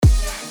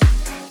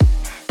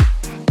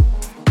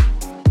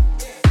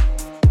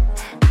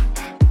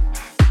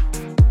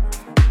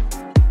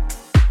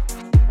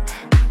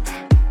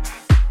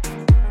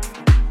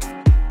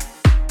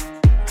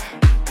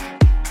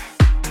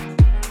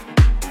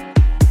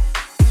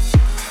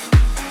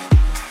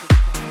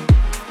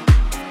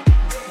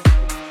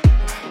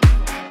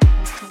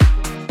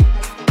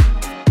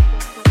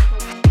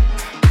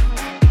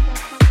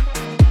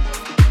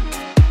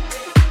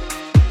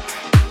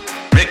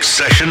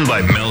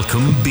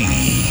Malcolm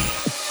B.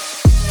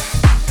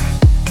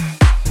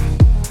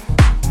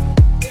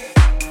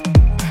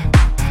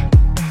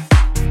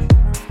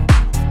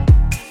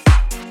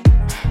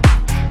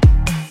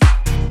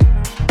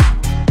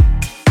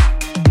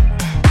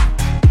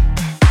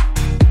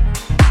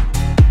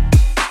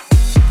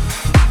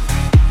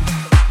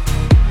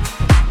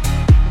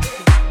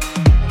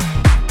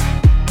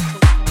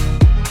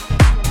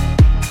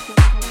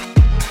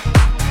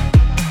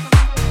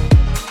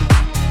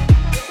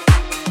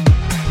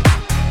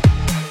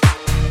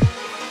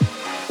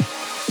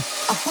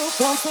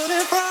 One foot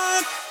in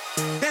front,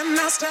 then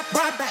I step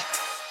right back.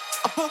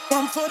 I put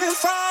one foot in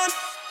front,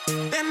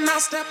 then I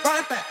step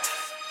right back.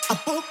 I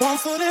put one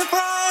foot in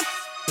front,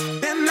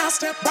 then I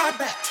step right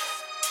back.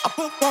 I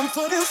put one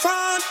foot in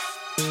front,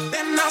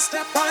 then I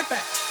step right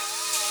back.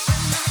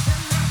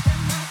 I put one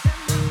foot in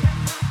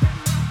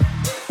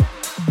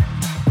front,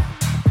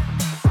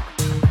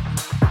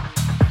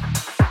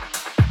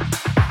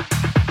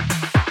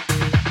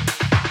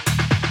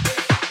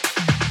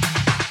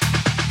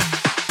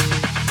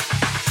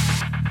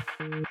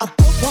 then I step right back. I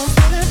put one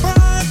foot in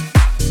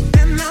front,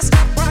 then I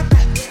step right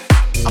back.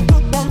 I put one foot in front, then I step right back. I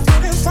put one foot in front, then I step right back. I put one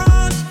foot in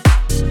front,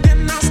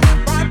 then I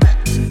step right back.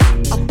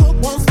 I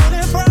put one foot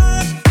in front,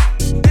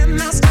 then I step right back. I put one foot in front, then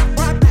I step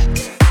right back.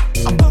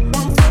 I put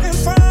one foot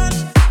in front,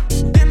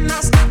 then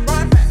I step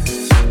right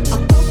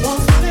back.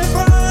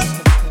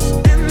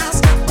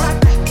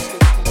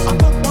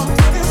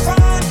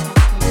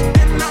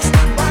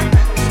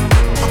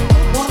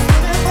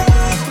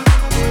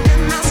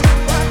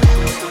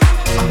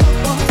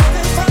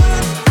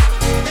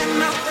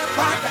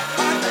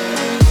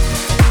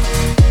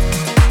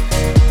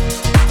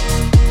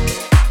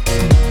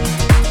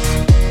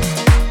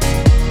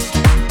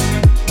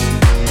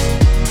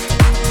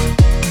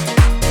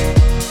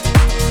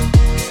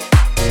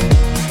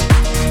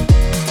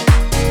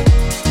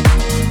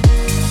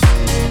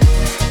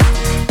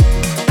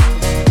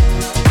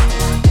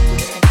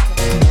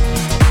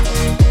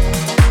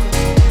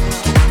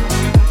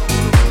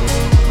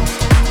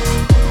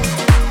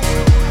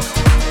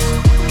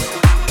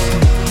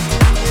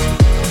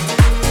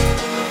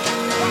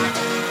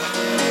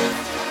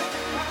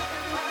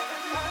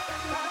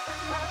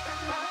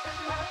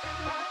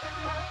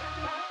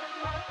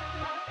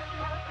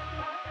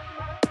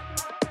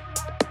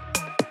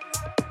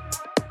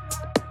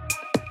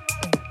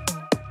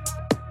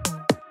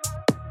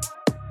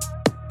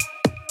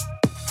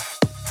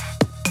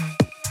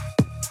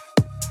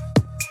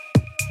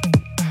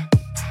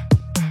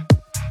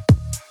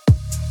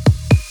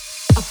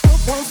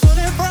 One foot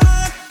in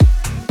front,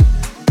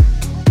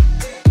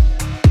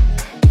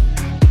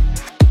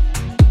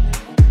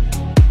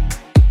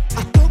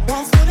 I put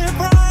one foot in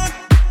front.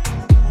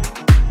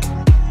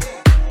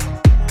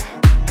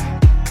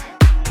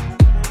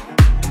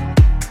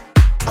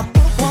 I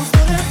put one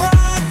foot in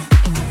front,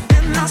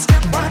 then I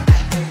step right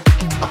back.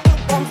 I put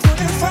one foot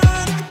in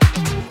front,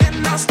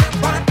 then I step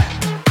right back.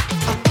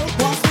 I put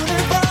one foot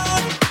in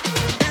front,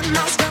 then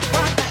I step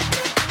right back.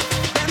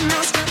 Then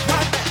I step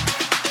right back.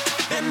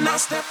 Then I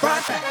step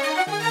right back.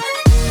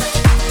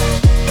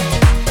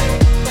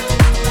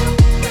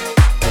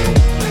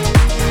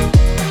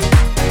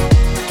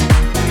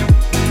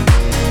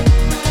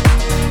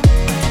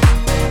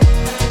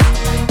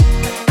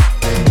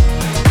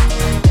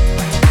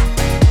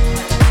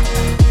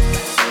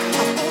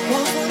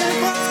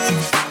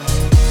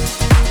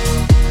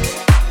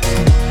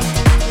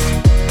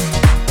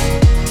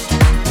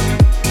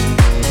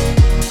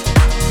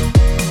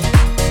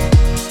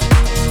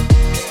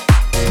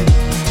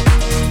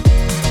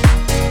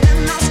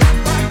 Then I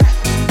step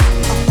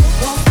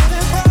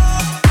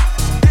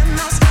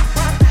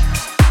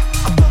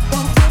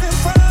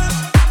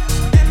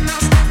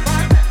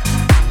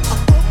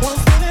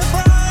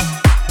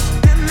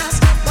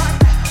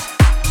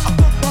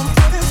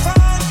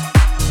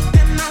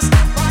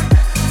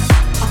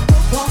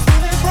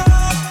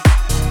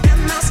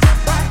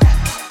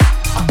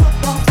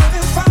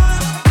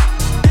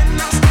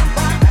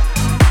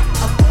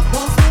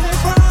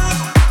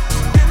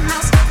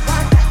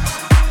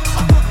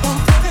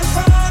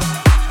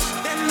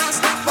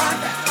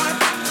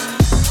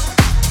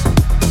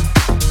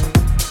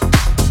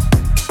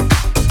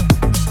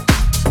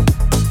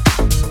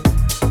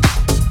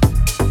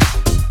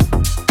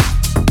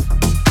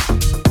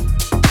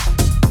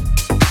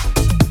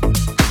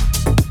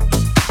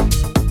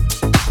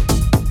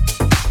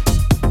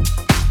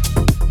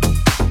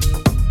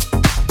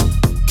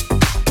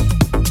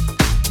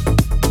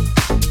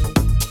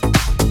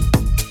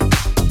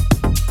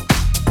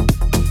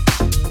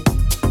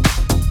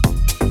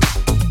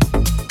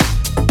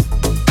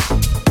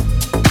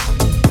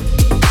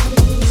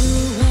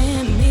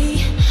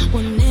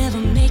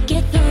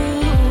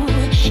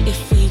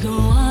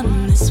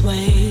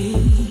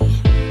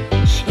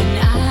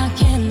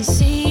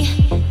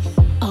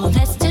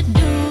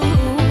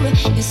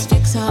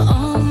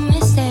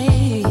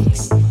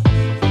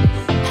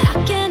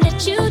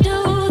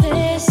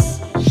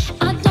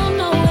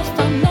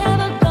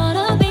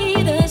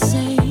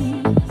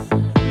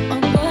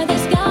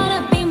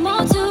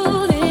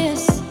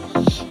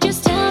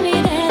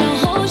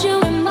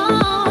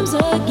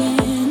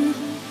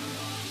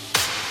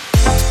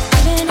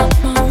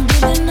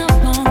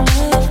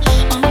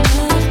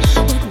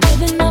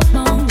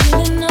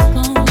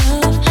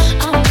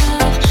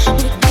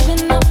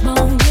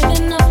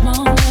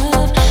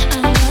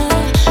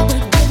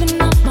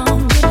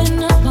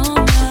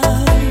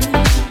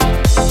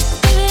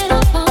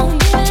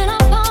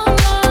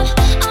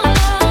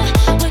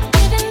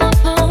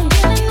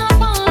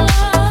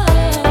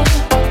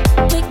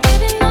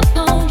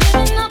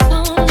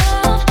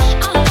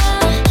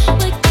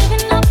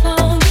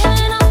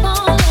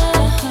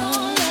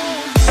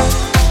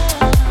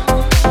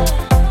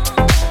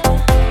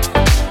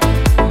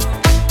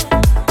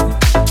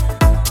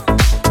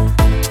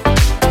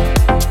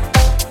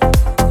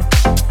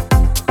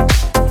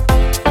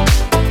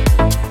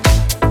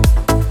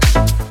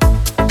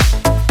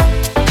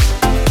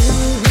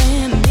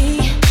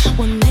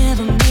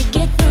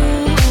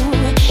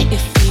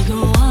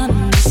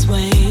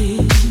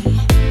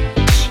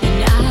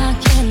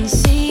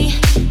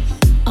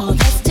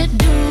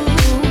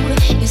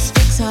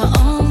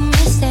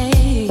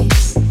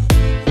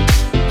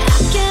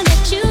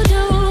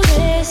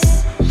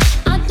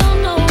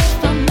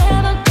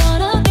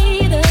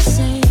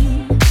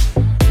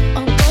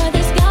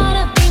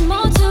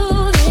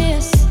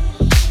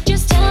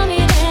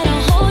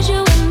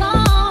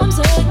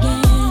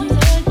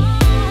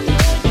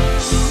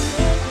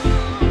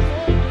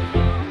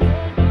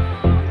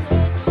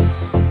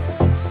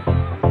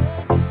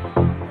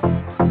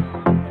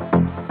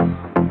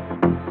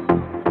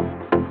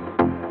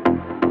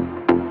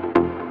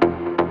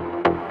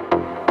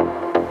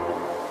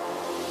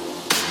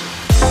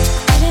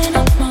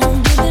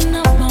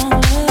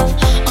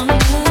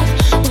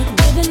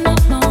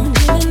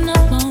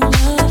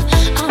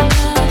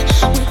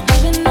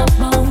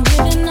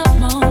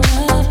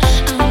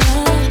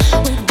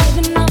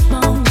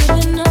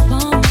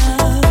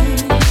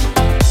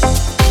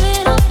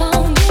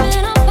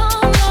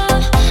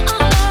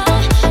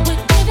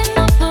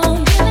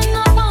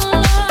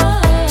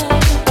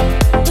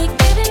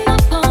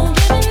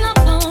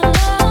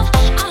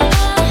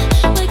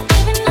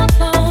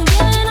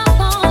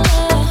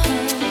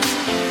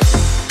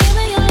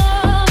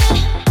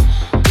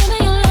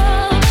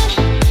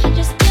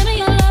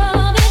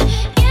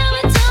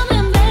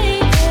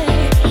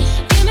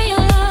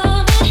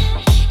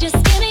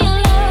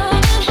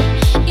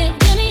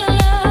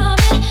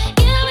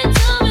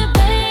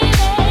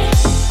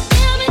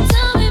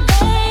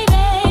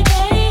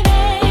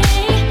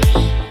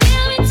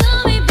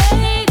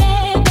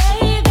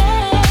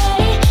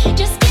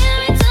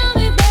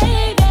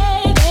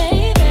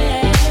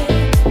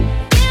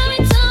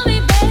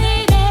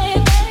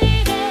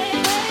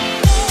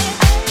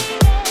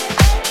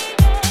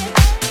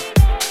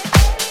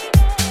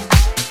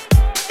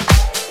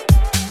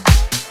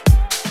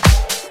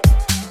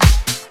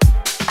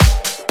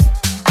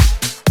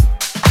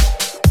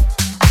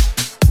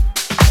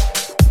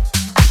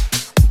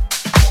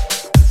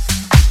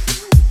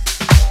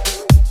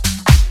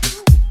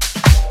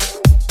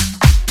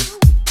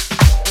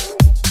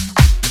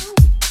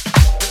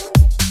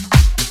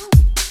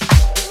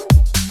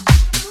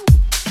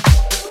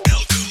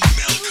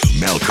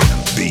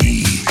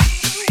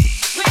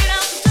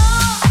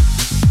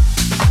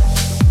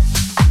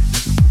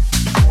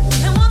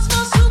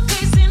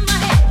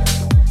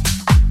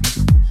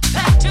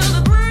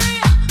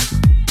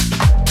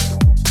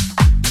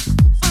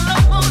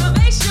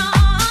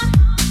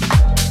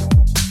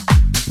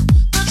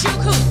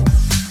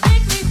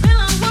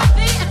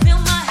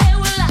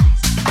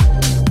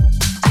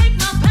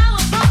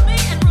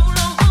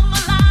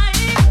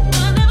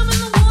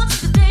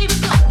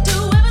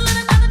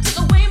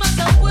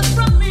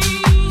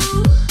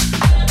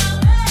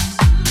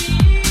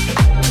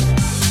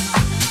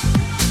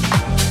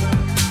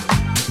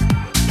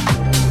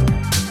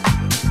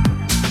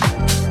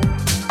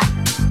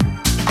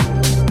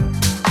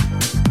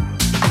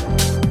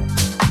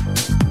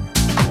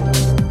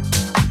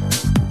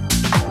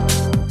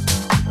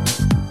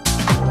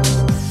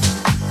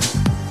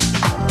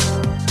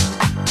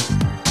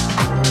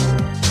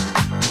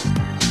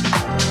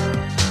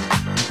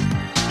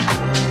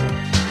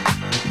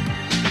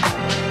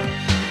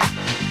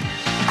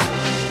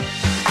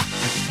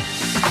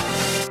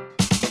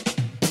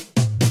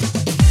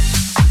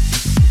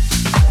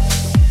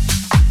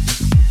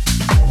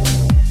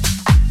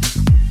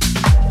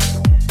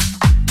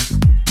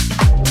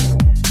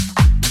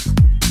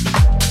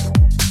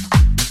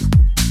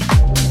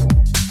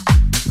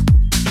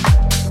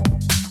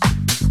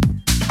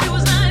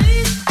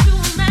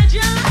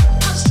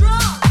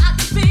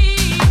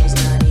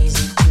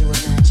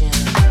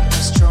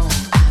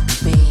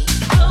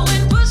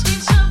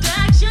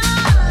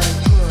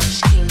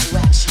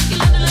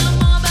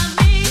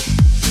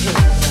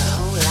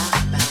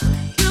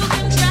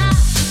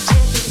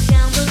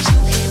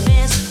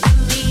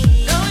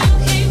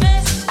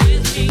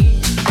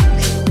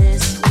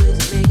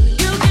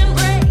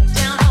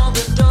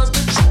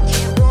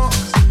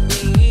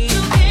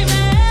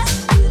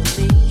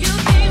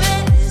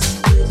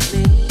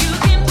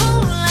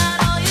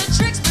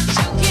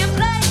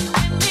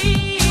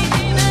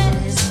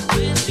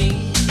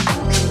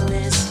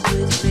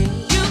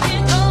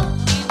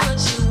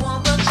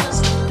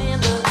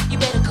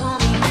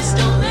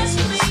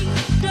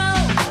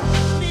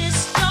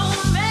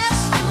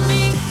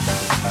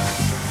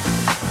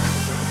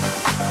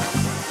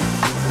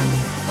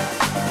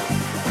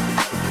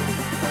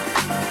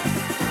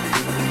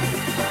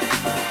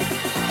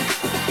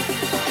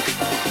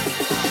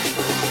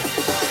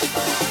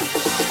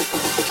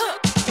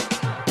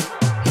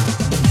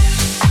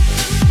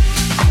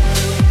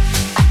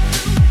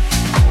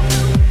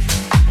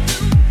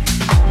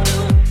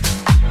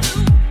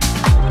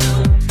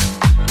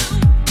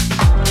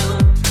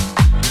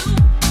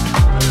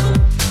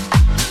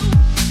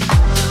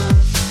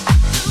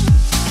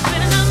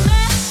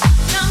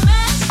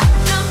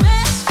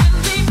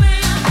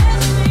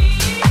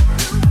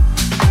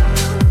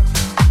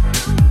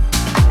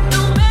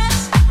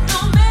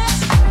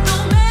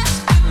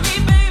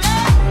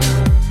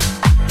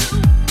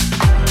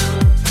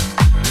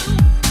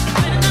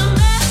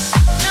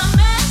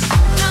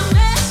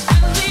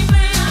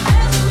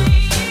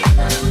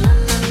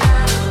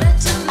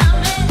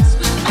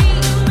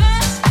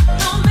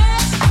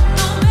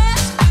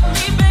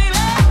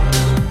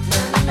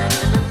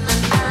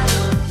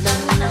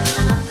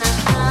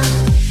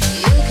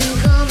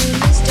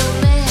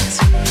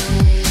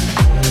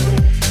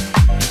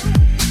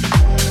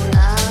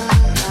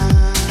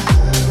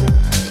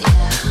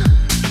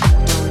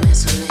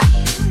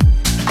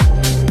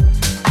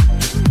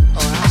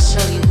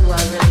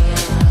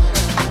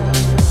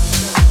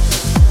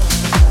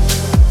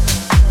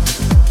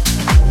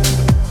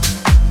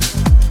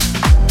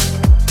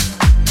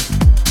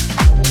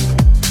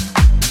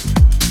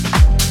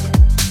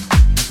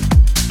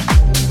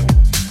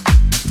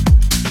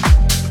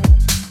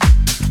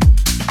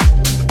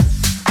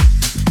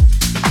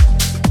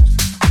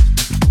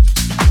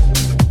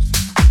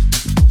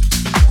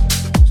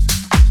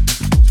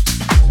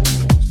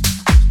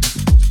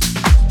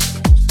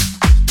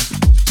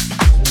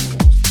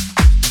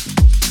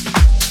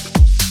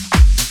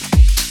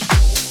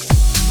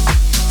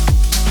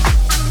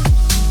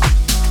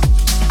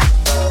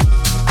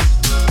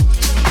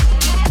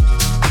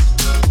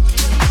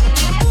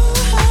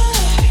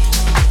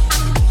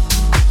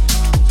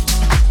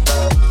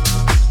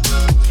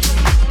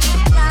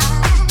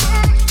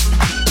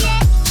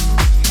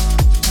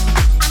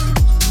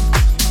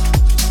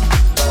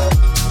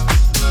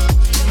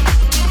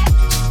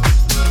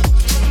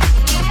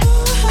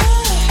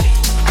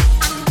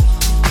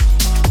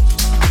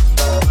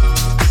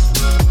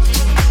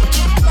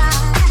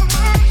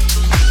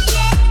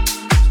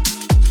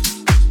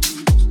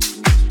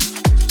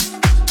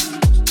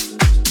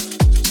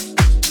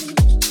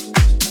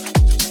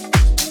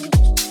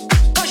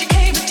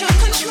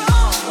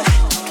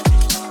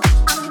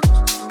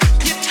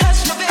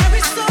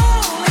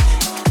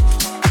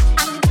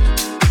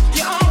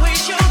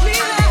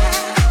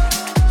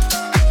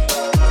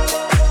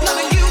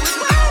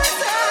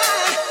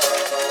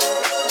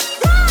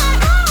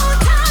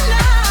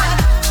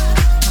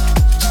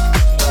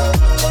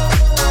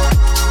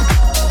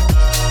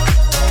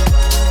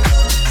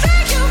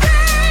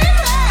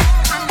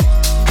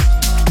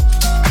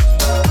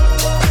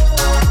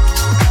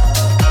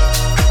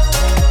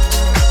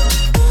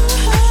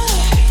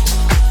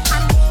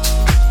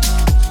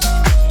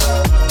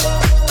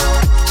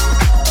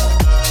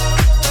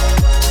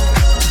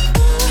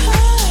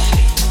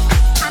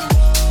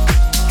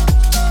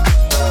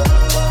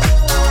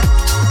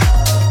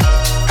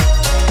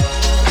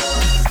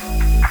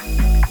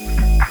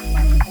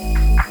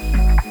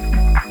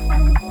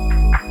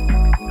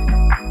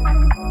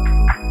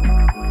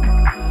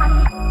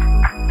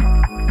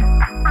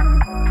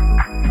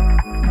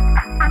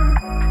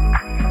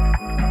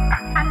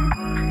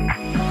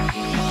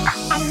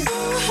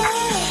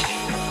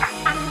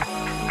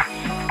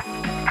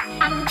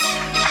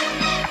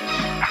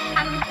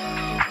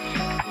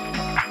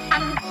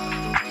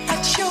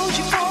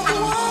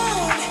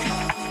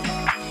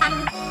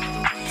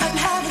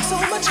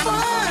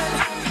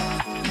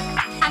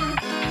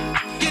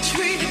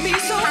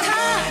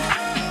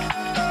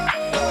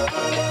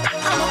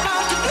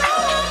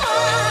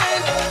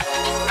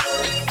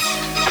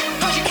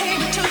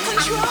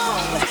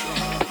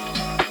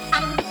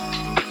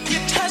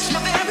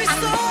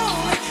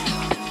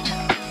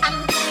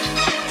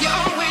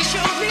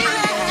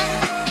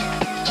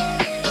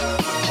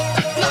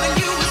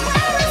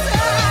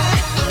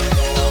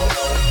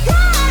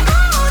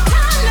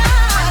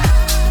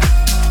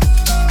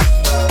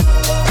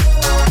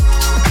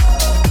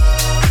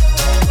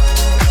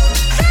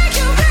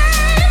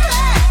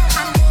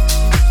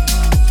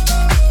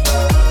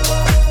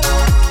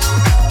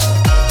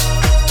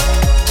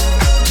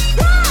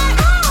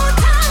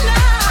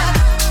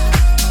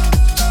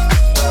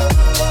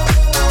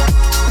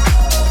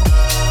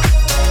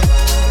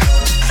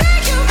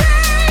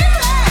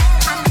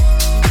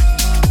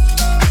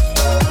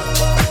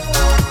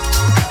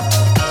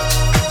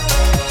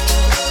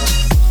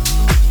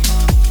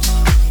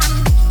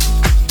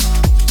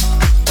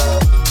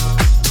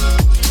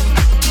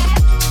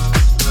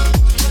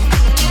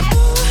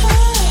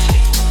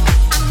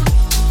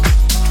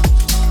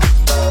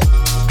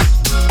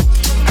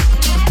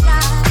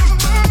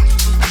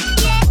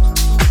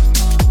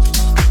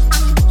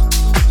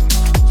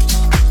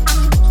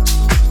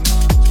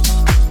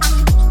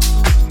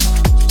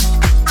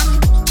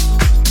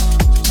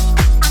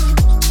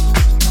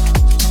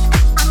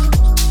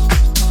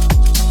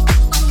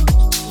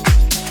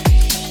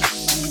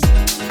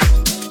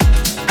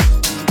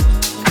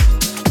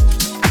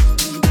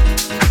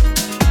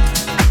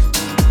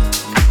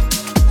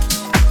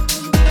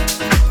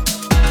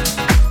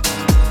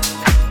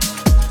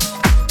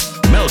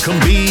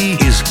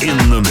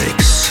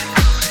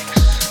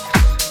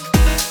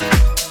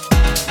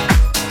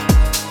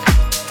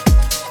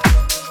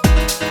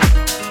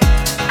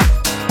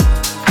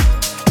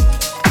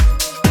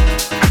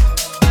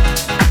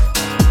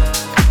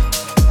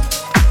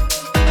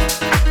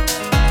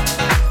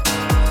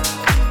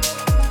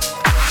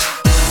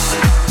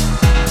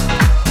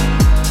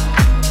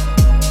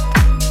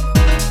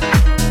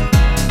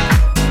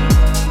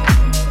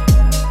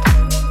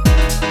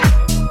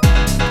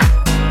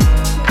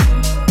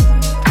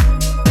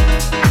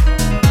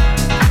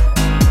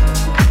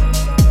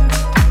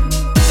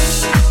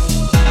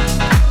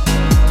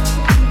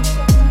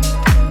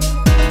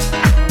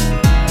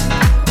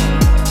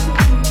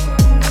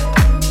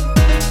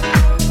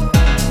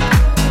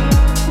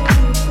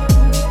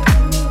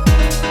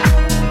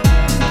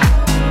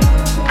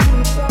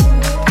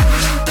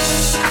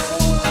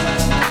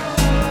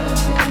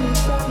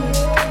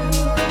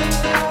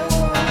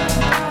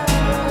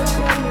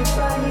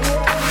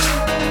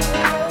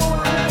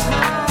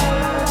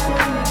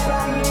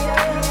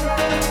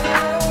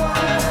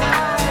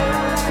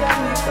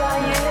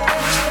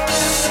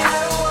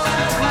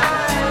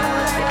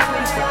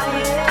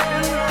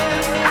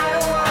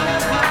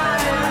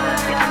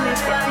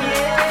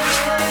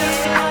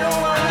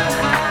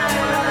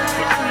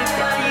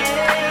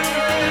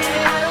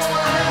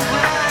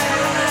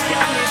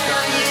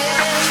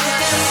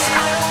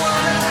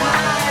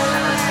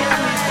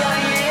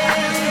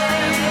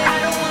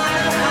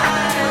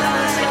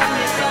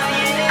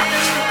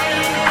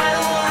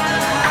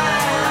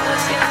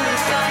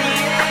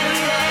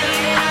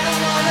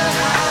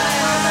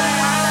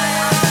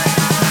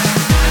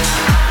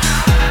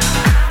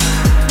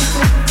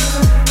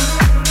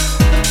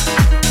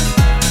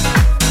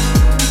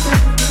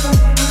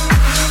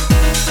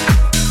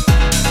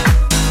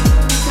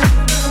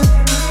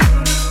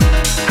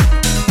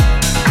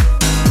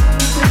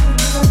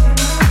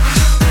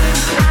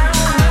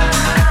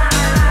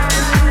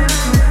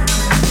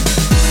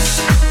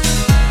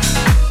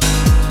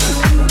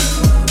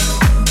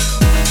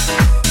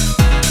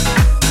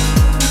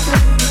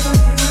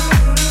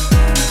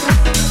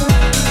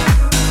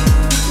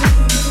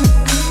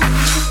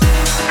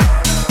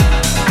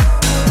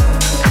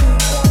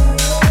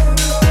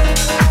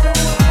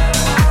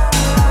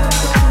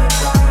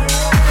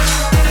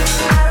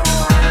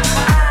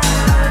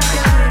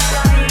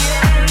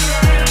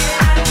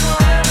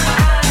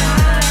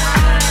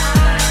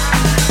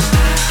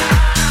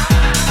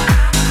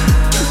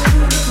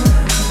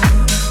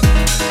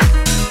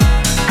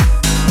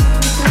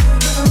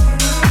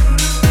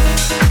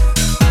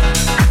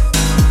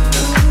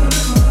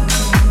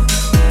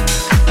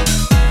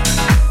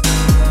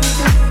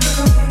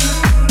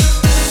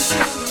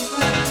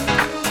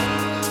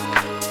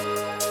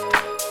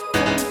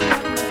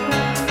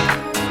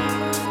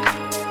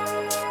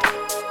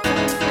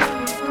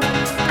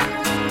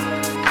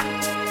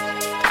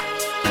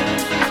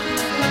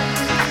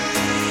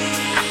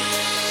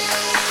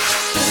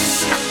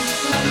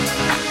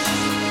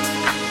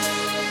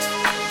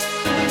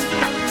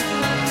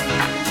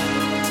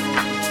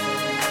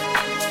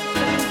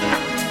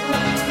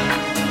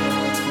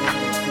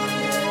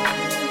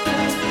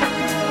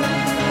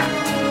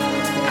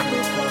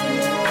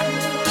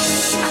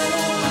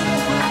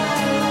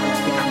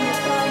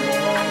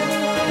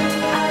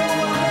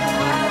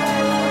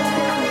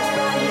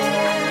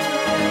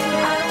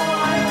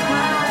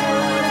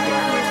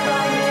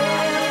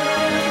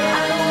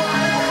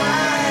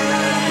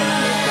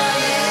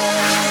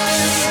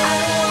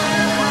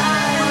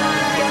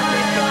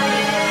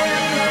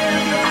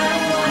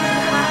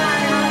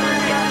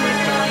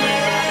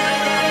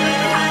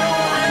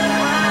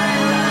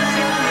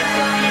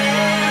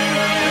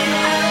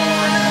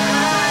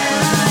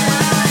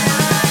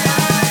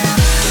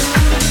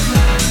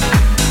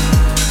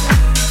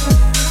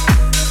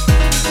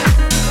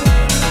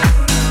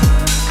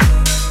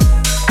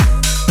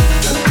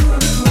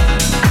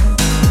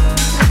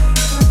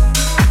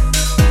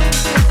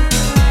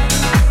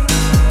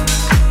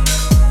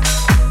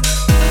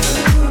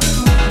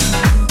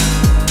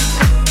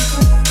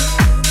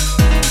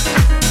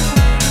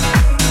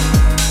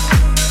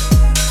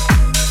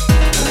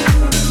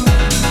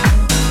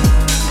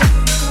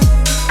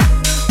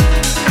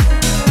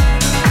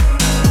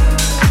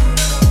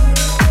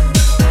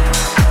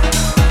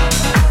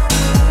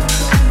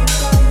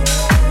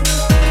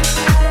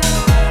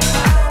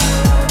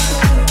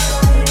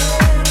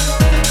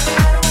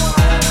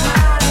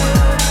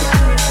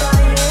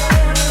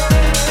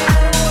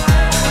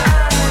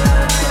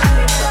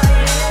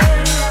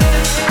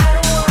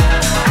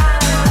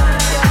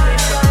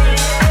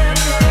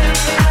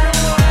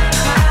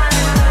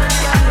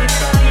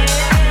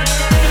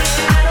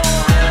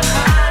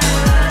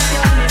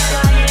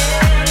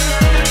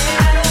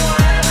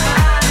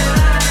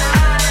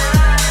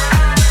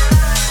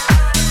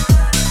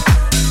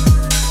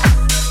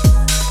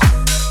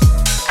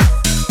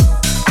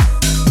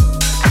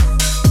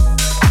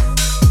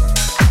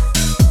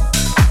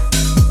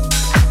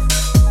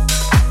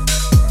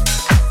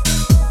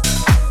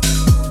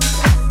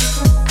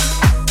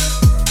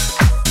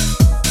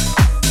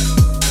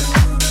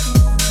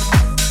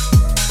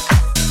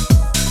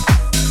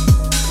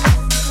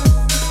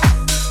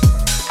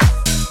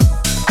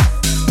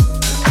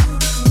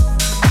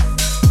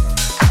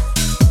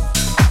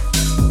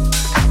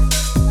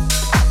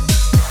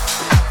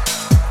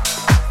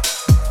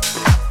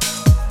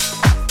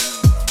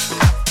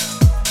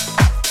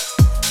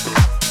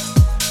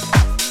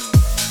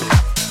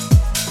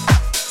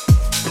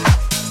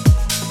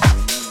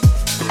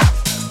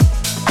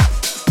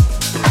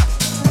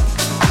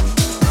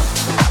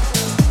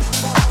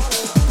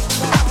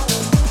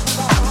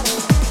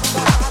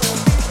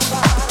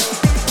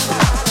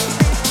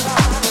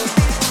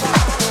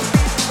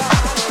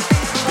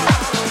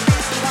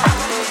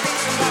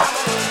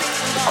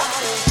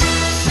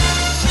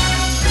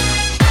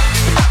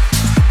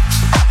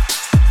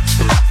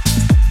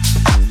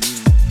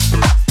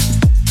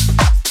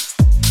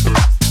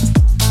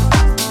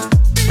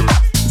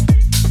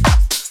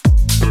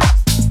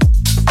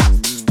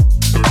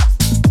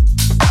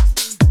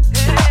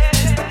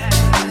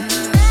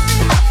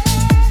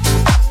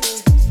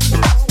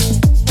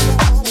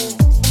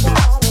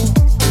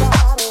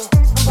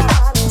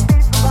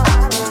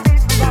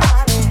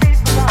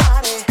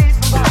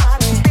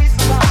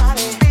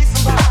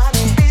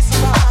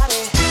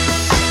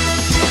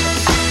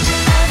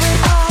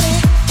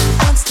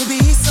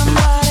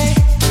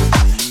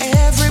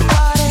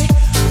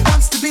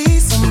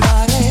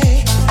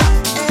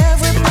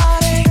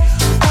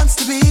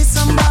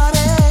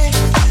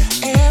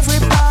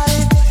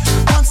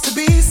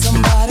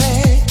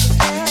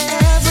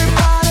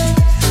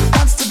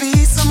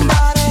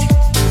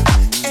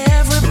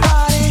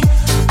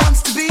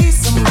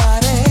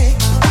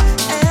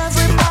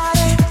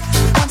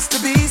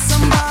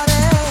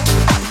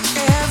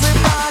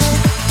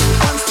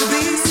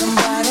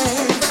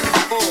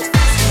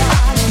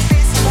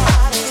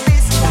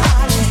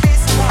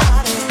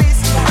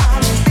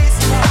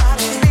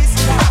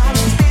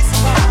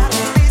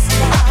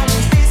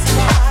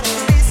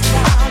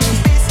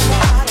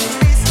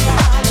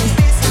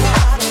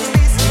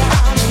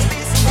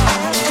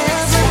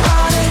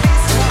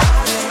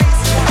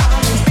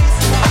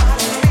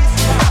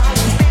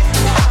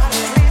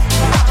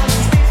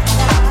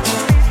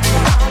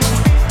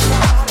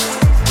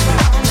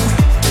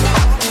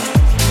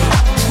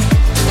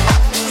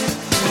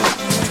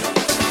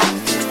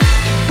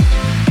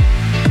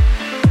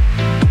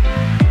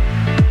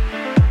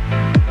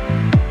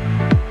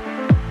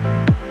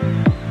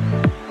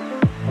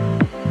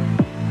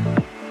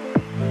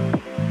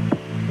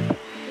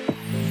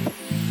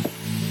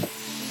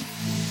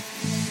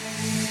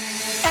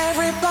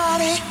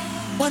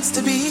wants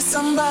to be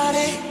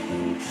somebody.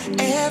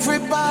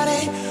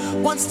 Everybody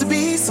wants to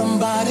be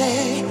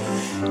somebody.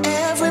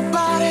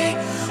 Everybody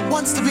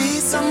wants to be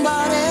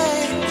somebody.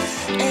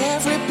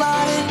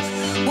 Everybody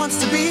wants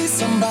to be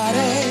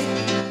somebody.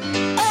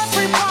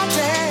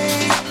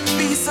 Everybody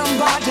be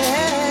somebody.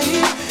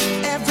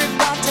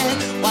 Everybody,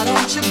 why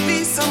don't you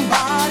be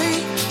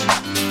somebody?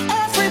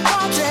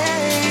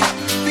 Everybody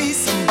be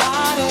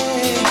somebody.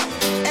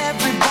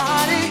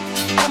 Everybody,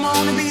 come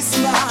on and be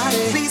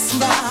somebody. Be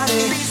somebody.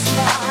 Be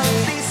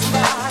somebody. Be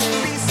somebody.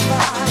 Be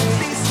somebody.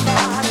 Be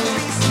somebody.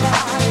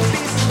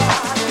 Be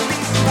somebody.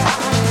 Be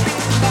somebody.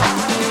 Be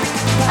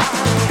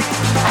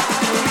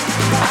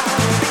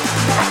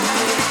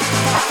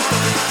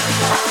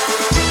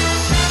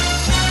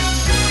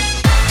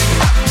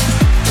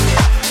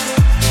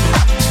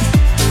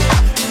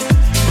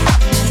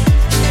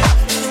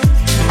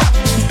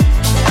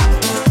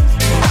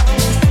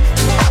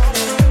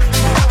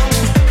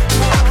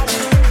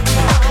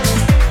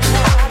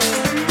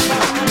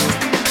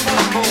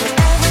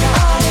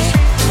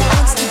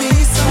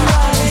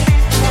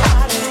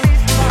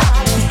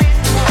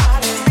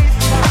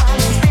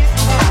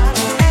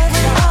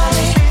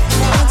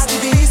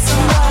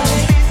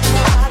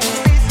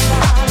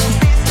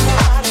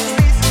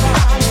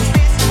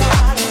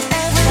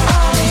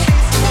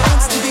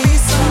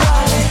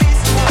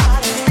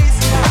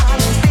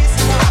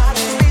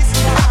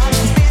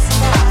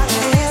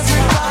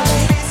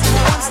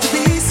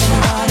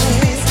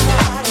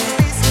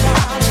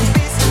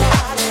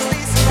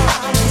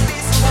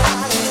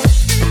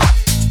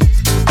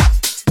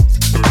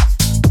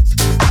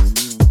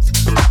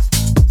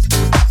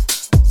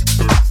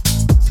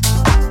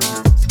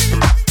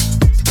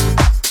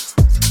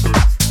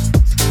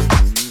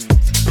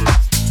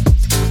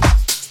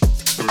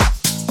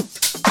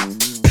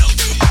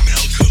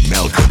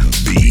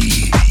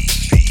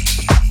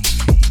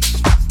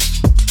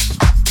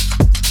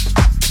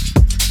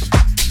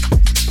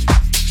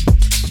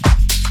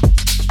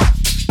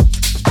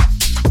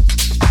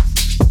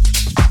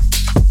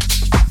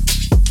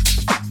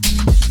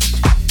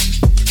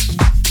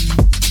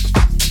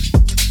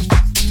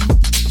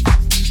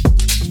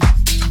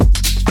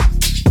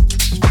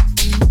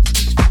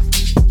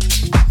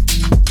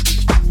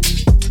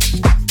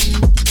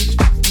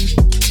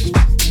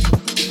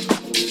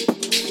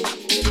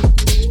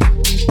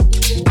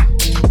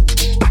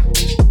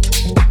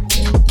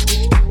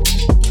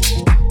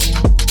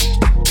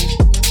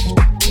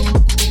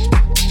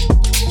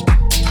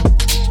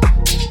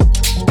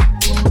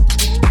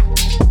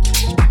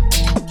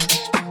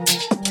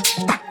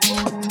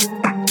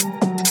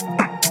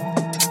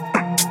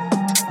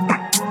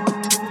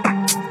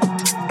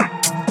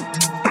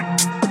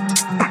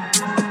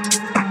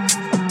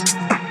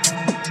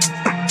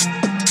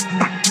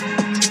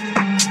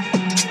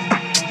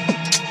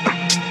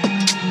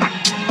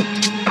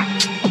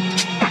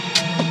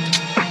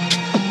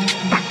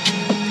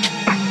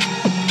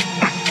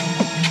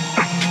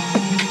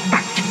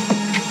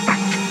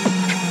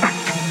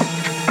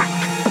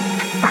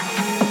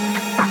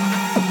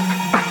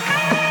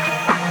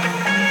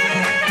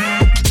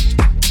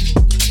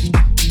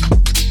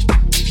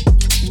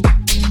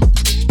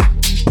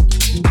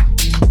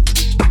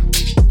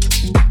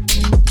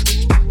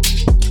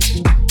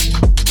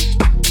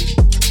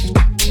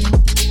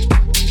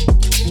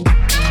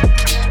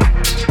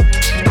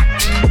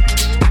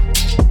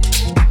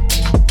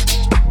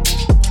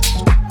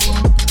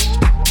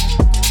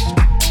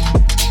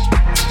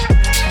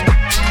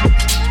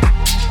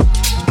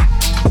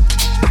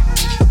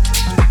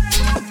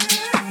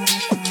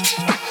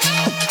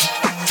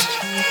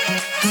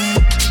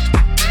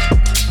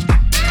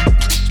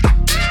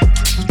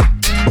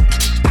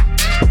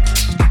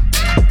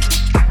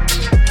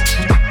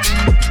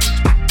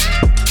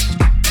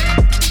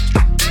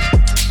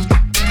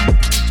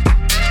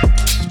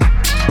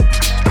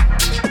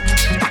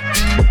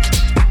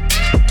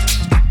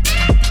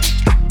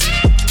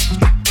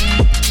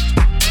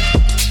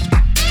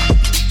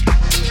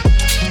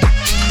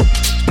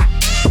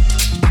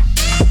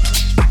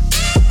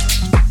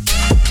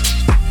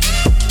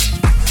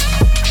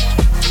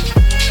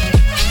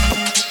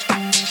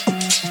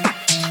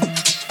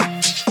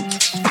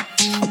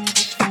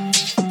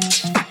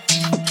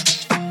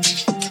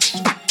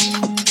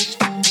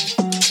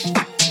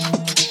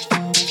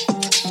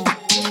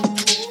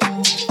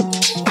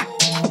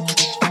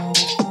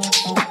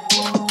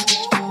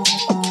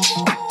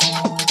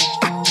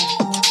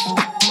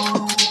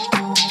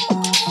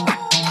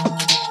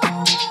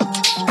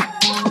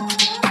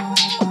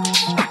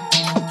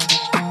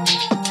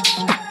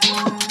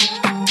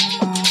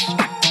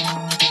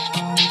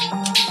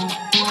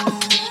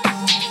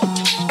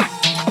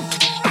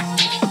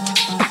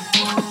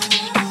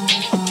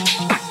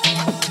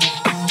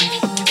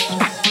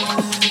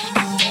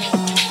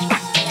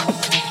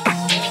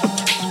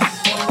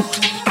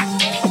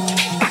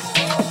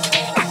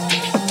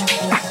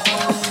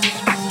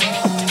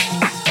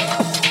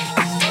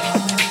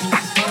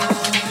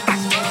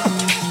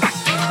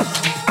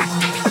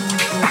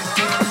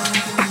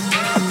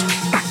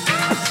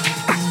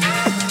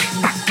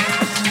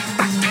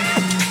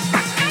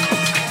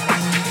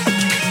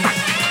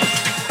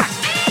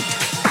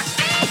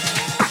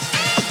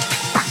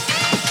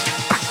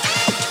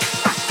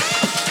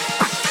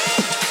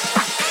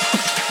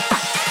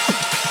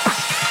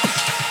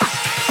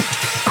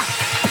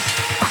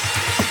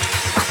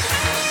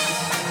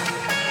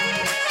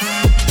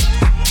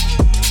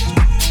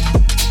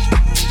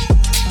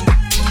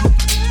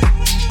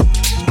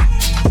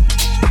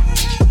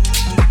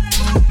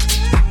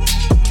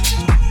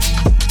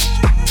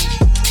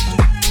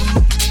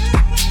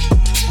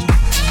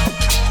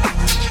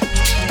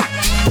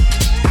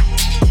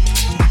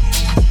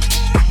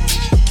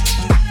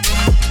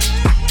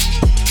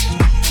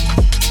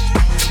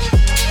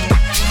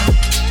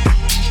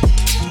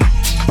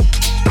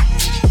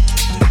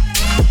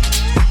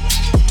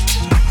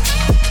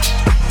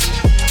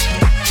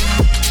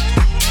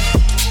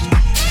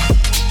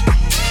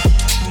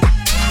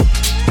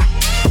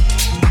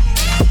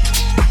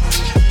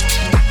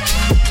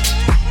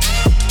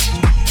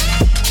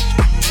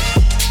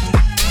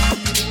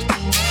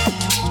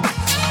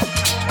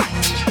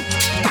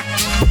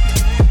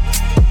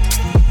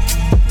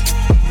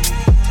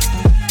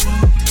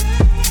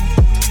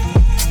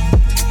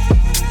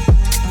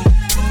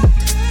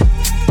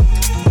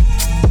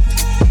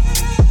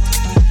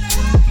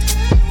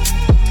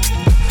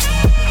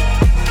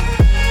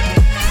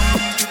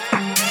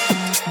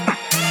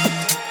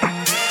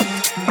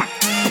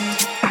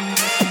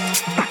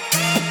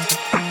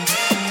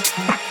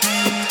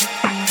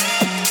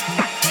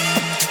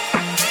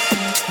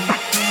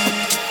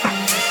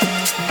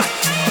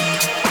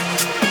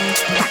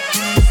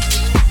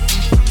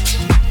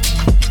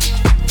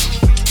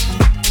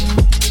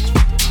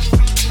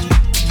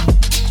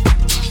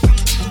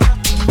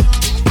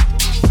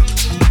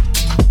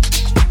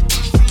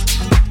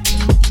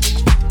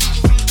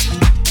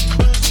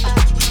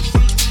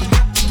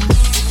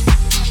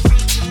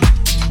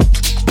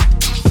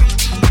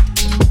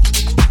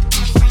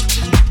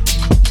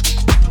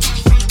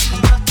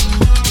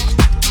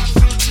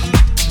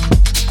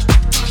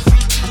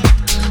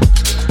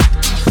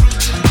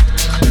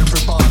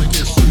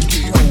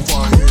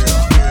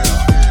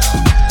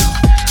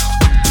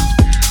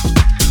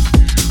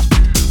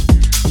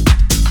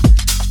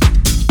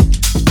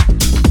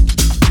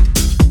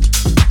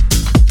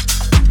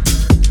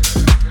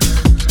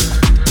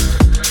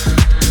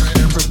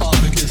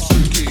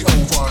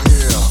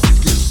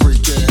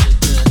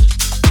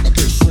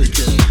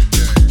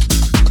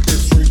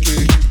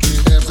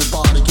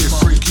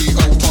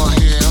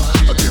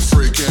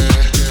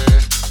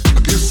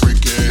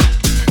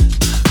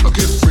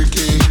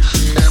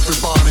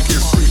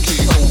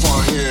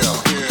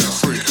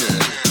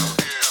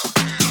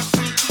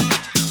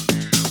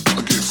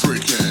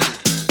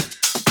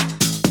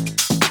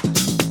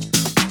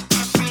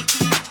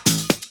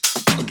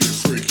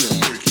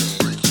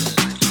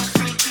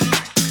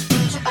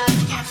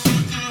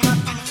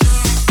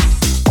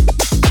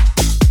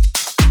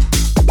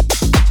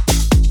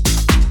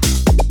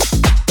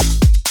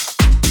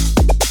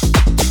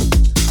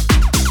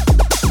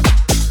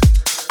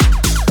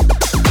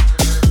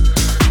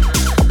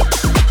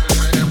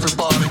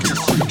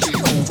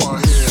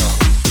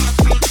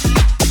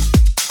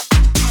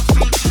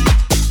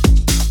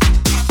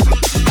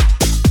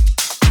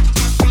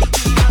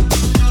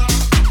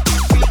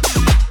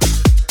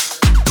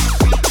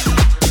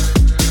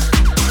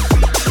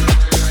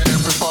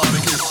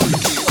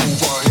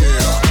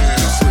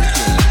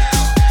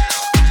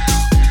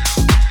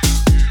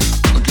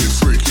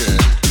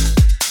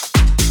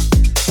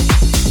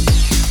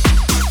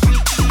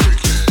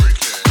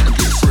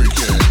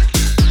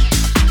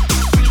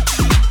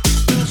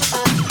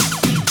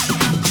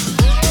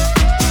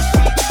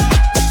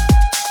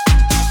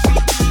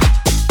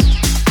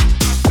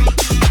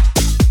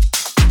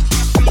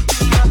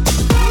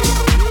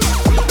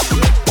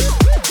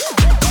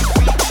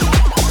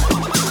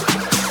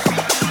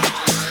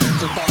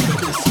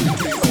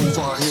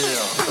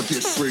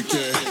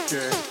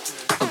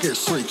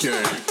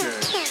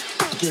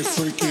Get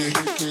freaky.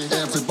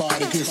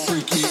 Everybody get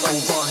freaky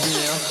over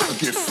here.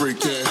 Get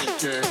freaky.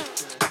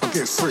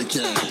 Get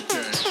freaky.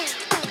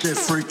 Get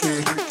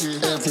freaky.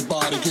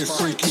 Everybody get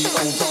freaky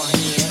over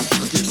here.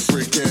 Get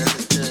freaky.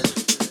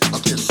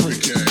 Get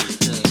freaky.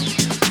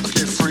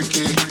 Get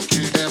freaky.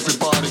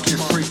 Everybody get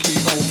freaky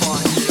over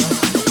here.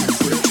 Get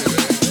freaky.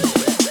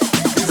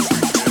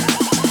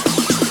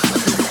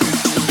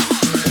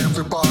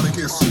 Everybody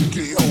get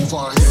freaky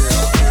over here.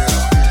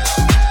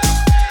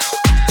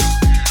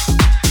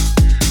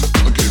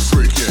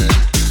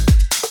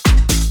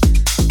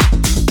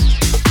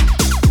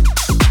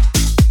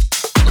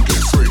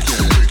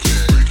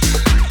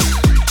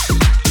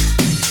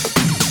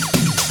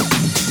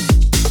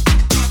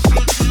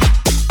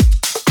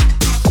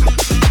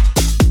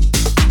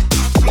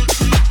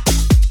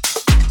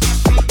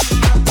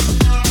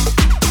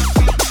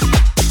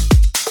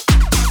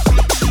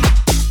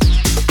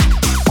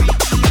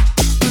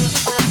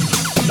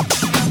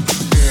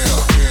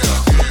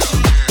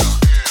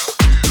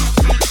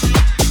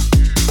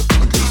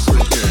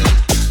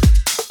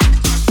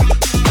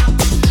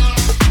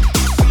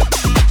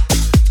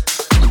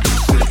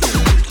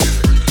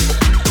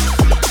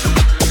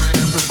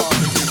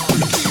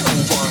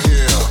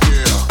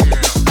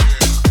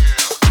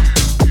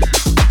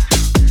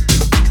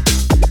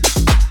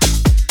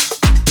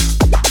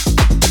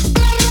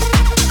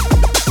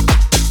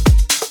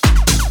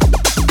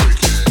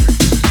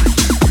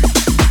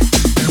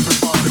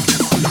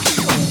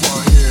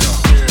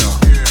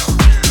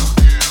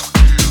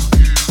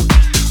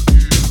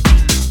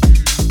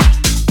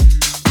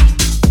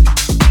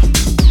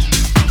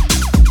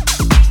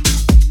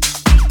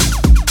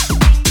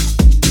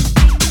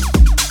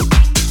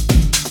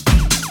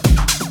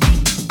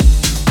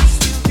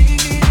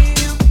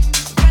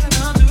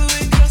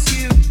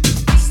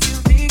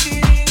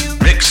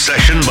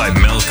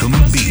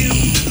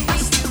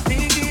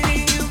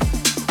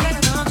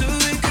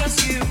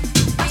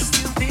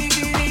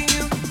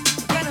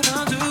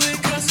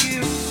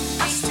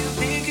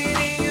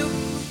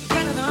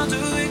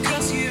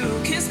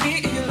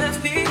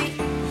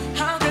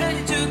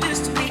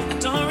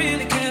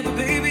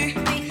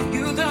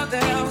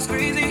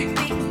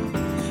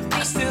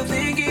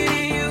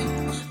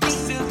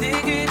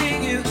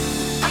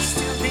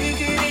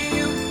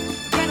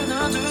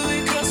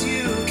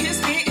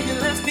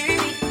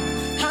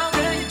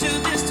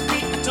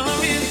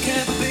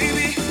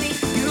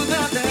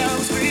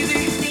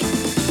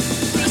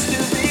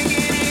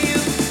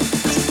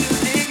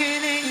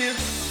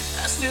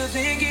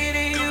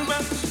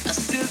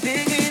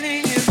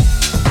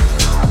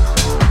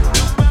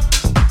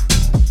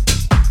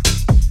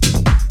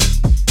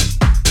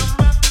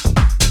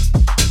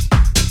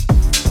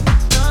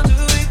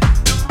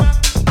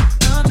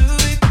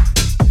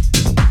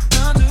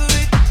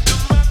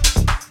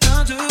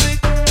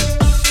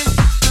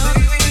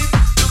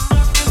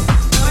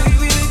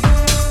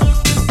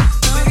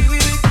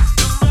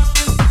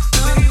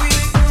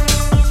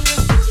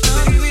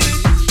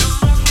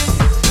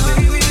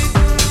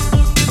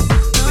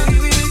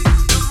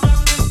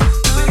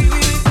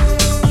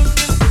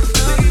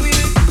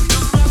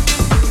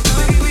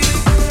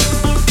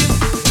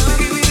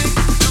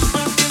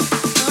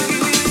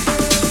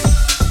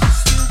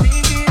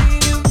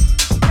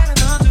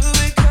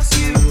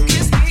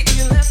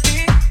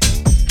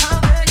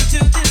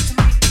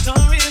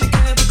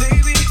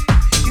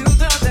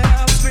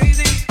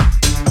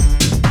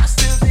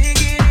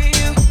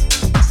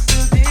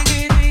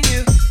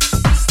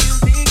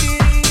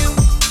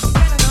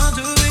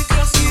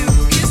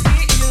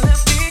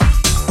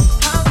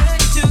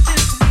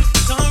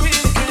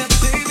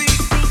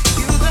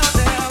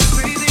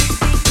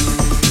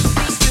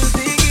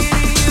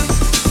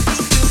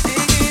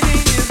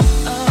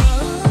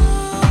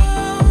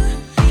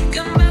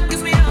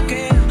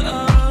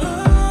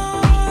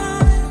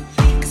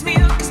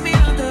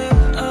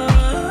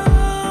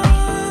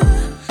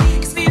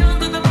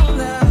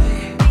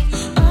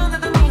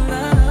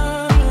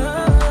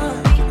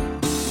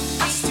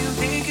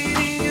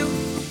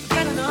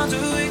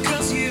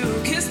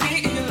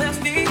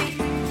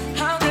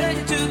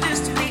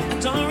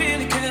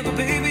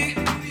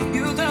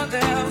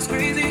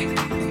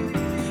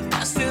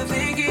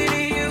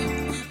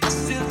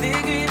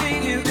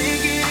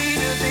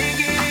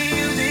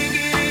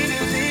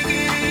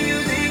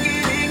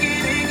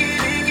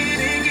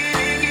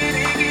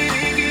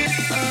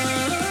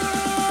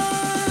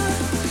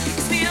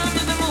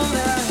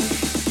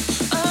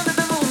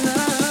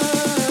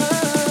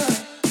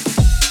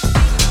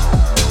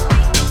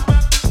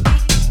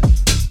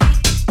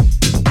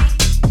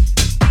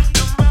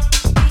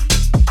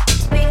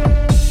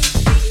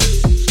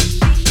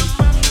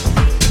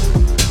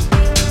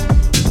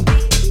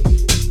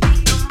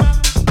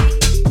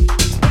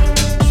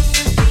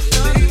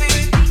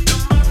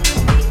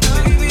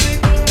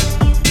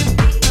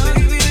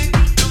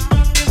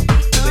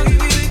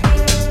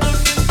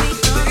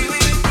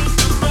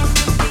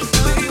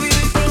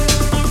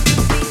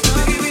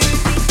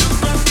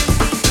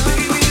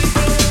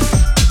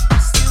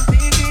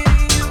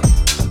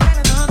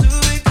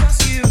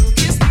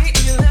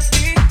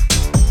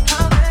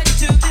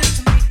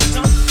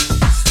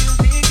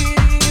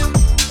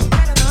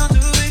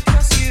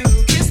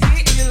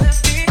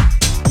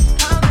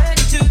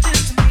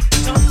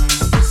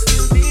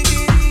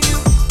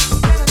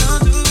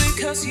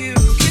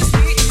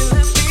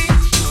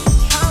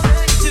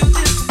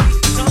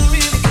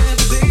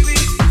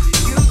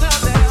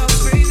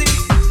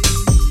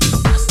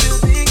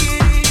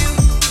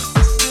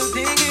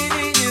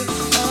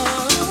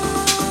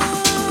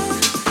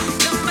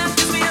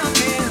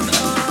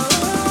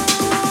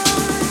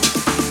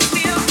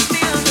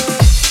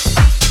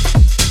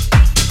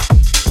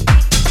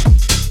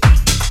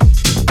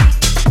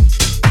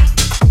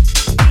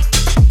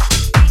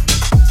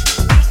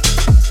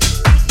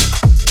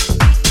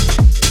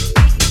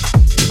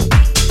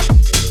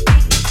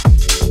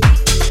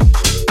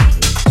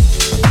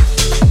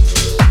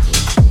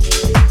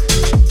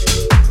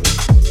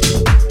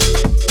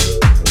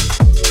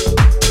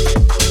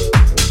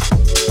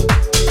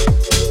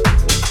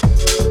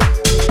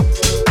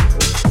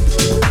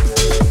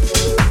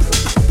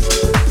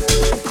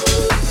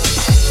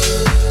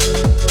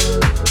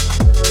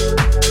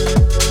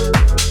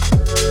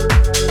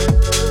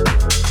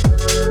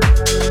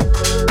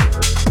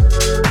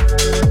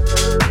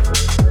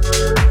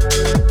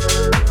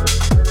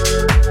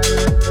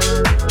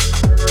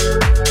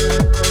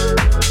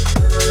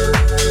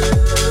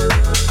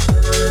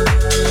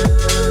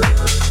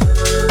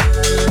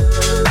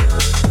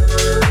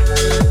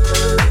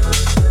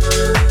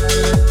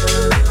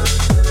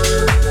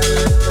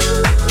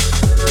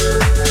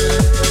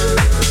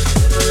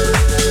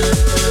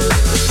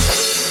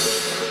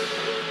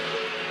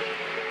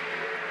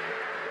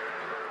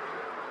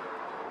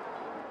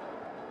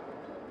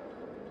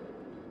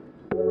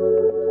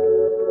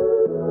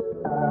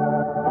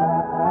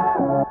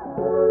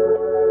 Do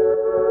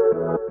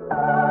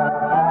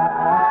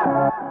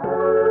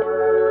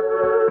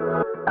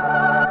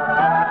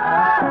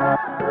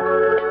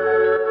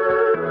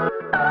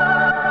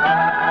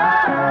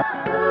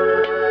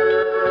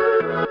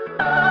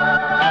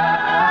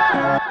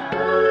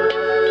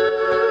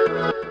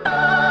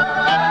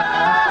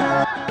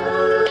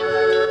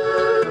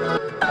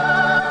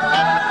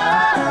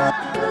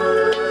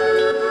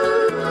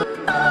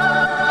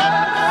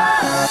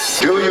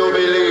you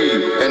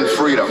believe in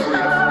freedom?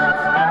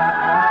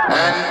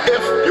 And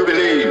if you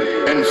believe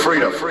in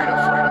freedom,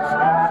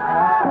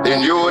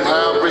 then you would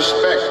have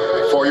respect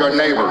for your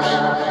neighbors,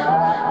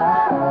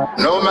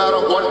 no matter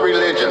what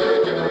religion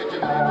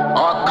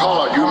or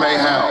color you may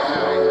have.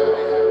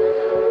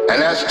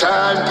 And as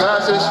time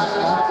passes,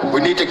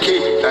 we need to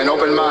keep an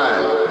open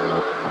mind.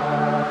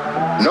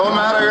 No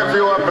matter if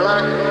you are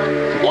black,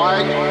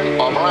 white,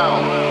 or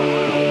brown,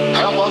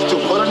 help us to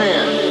put an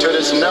end to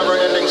this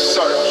never-ending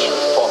search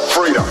for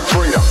freedom,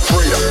 freedom,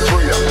 freedom,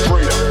 freedom,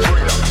 freedom,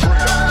 freedom, freedom.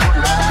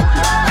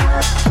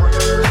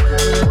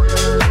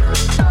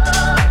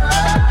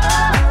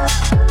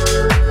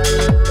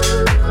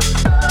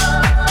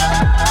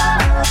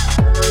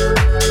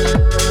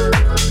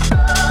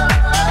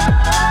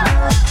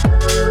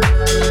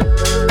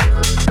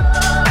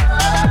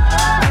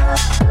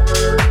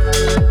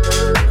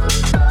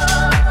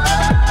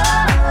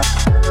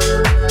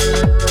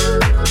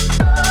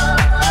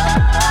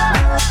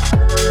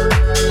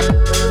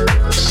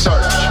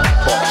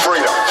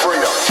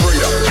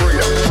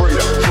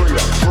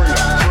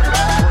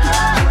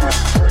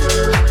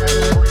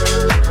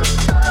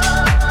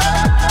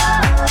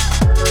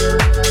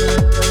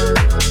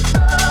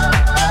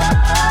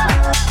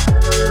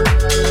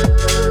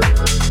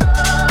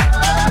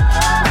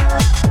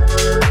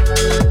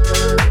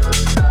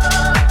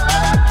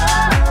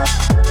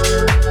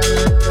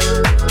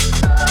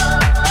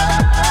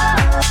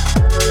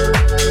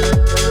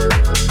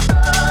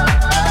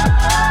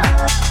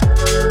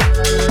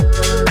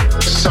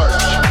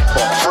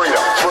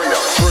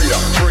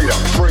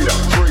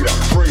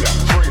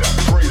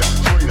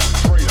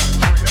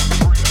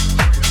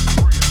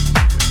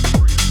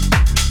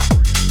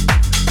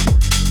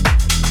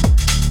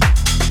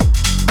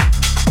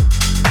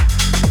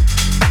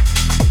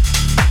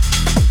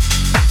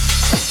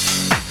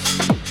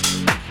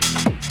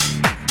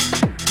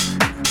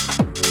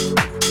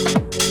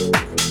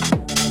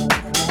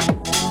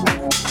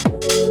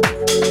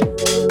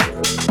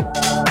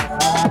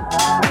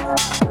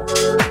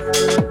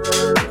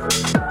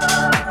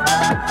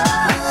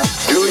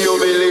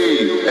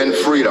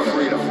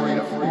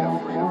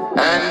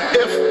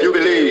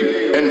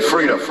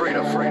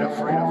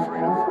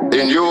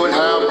 Then you would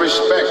have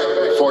respect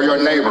for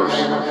your neighbors,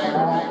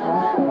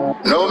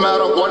 no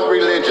matter what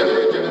religion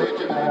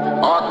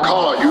or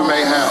color you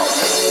may have.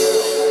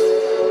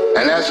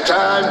 And as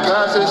time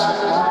passes,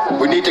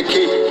 we need to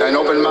keep an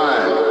open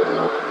mind.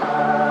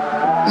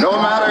 No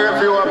matter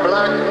if you are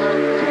black,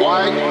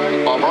 white,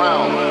 or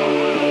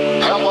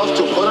brown, help us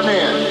to put an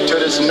end to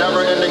this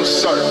never-ending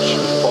search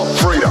for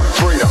freedom,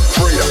 freedom,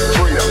 freedom,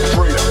 freedom,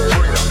 freedom.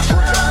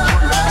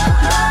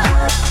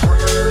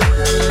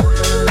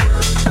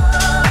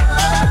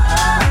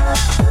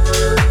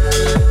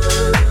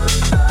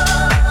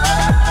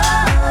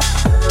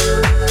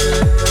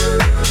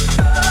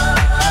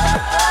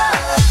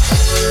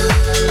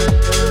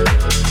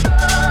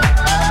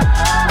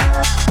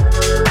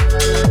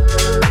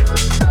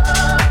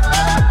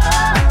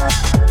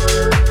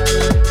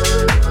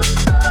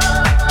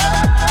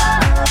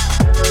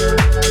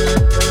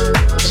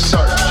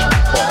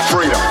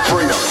 Freedom,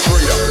 freedom,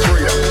 freedom.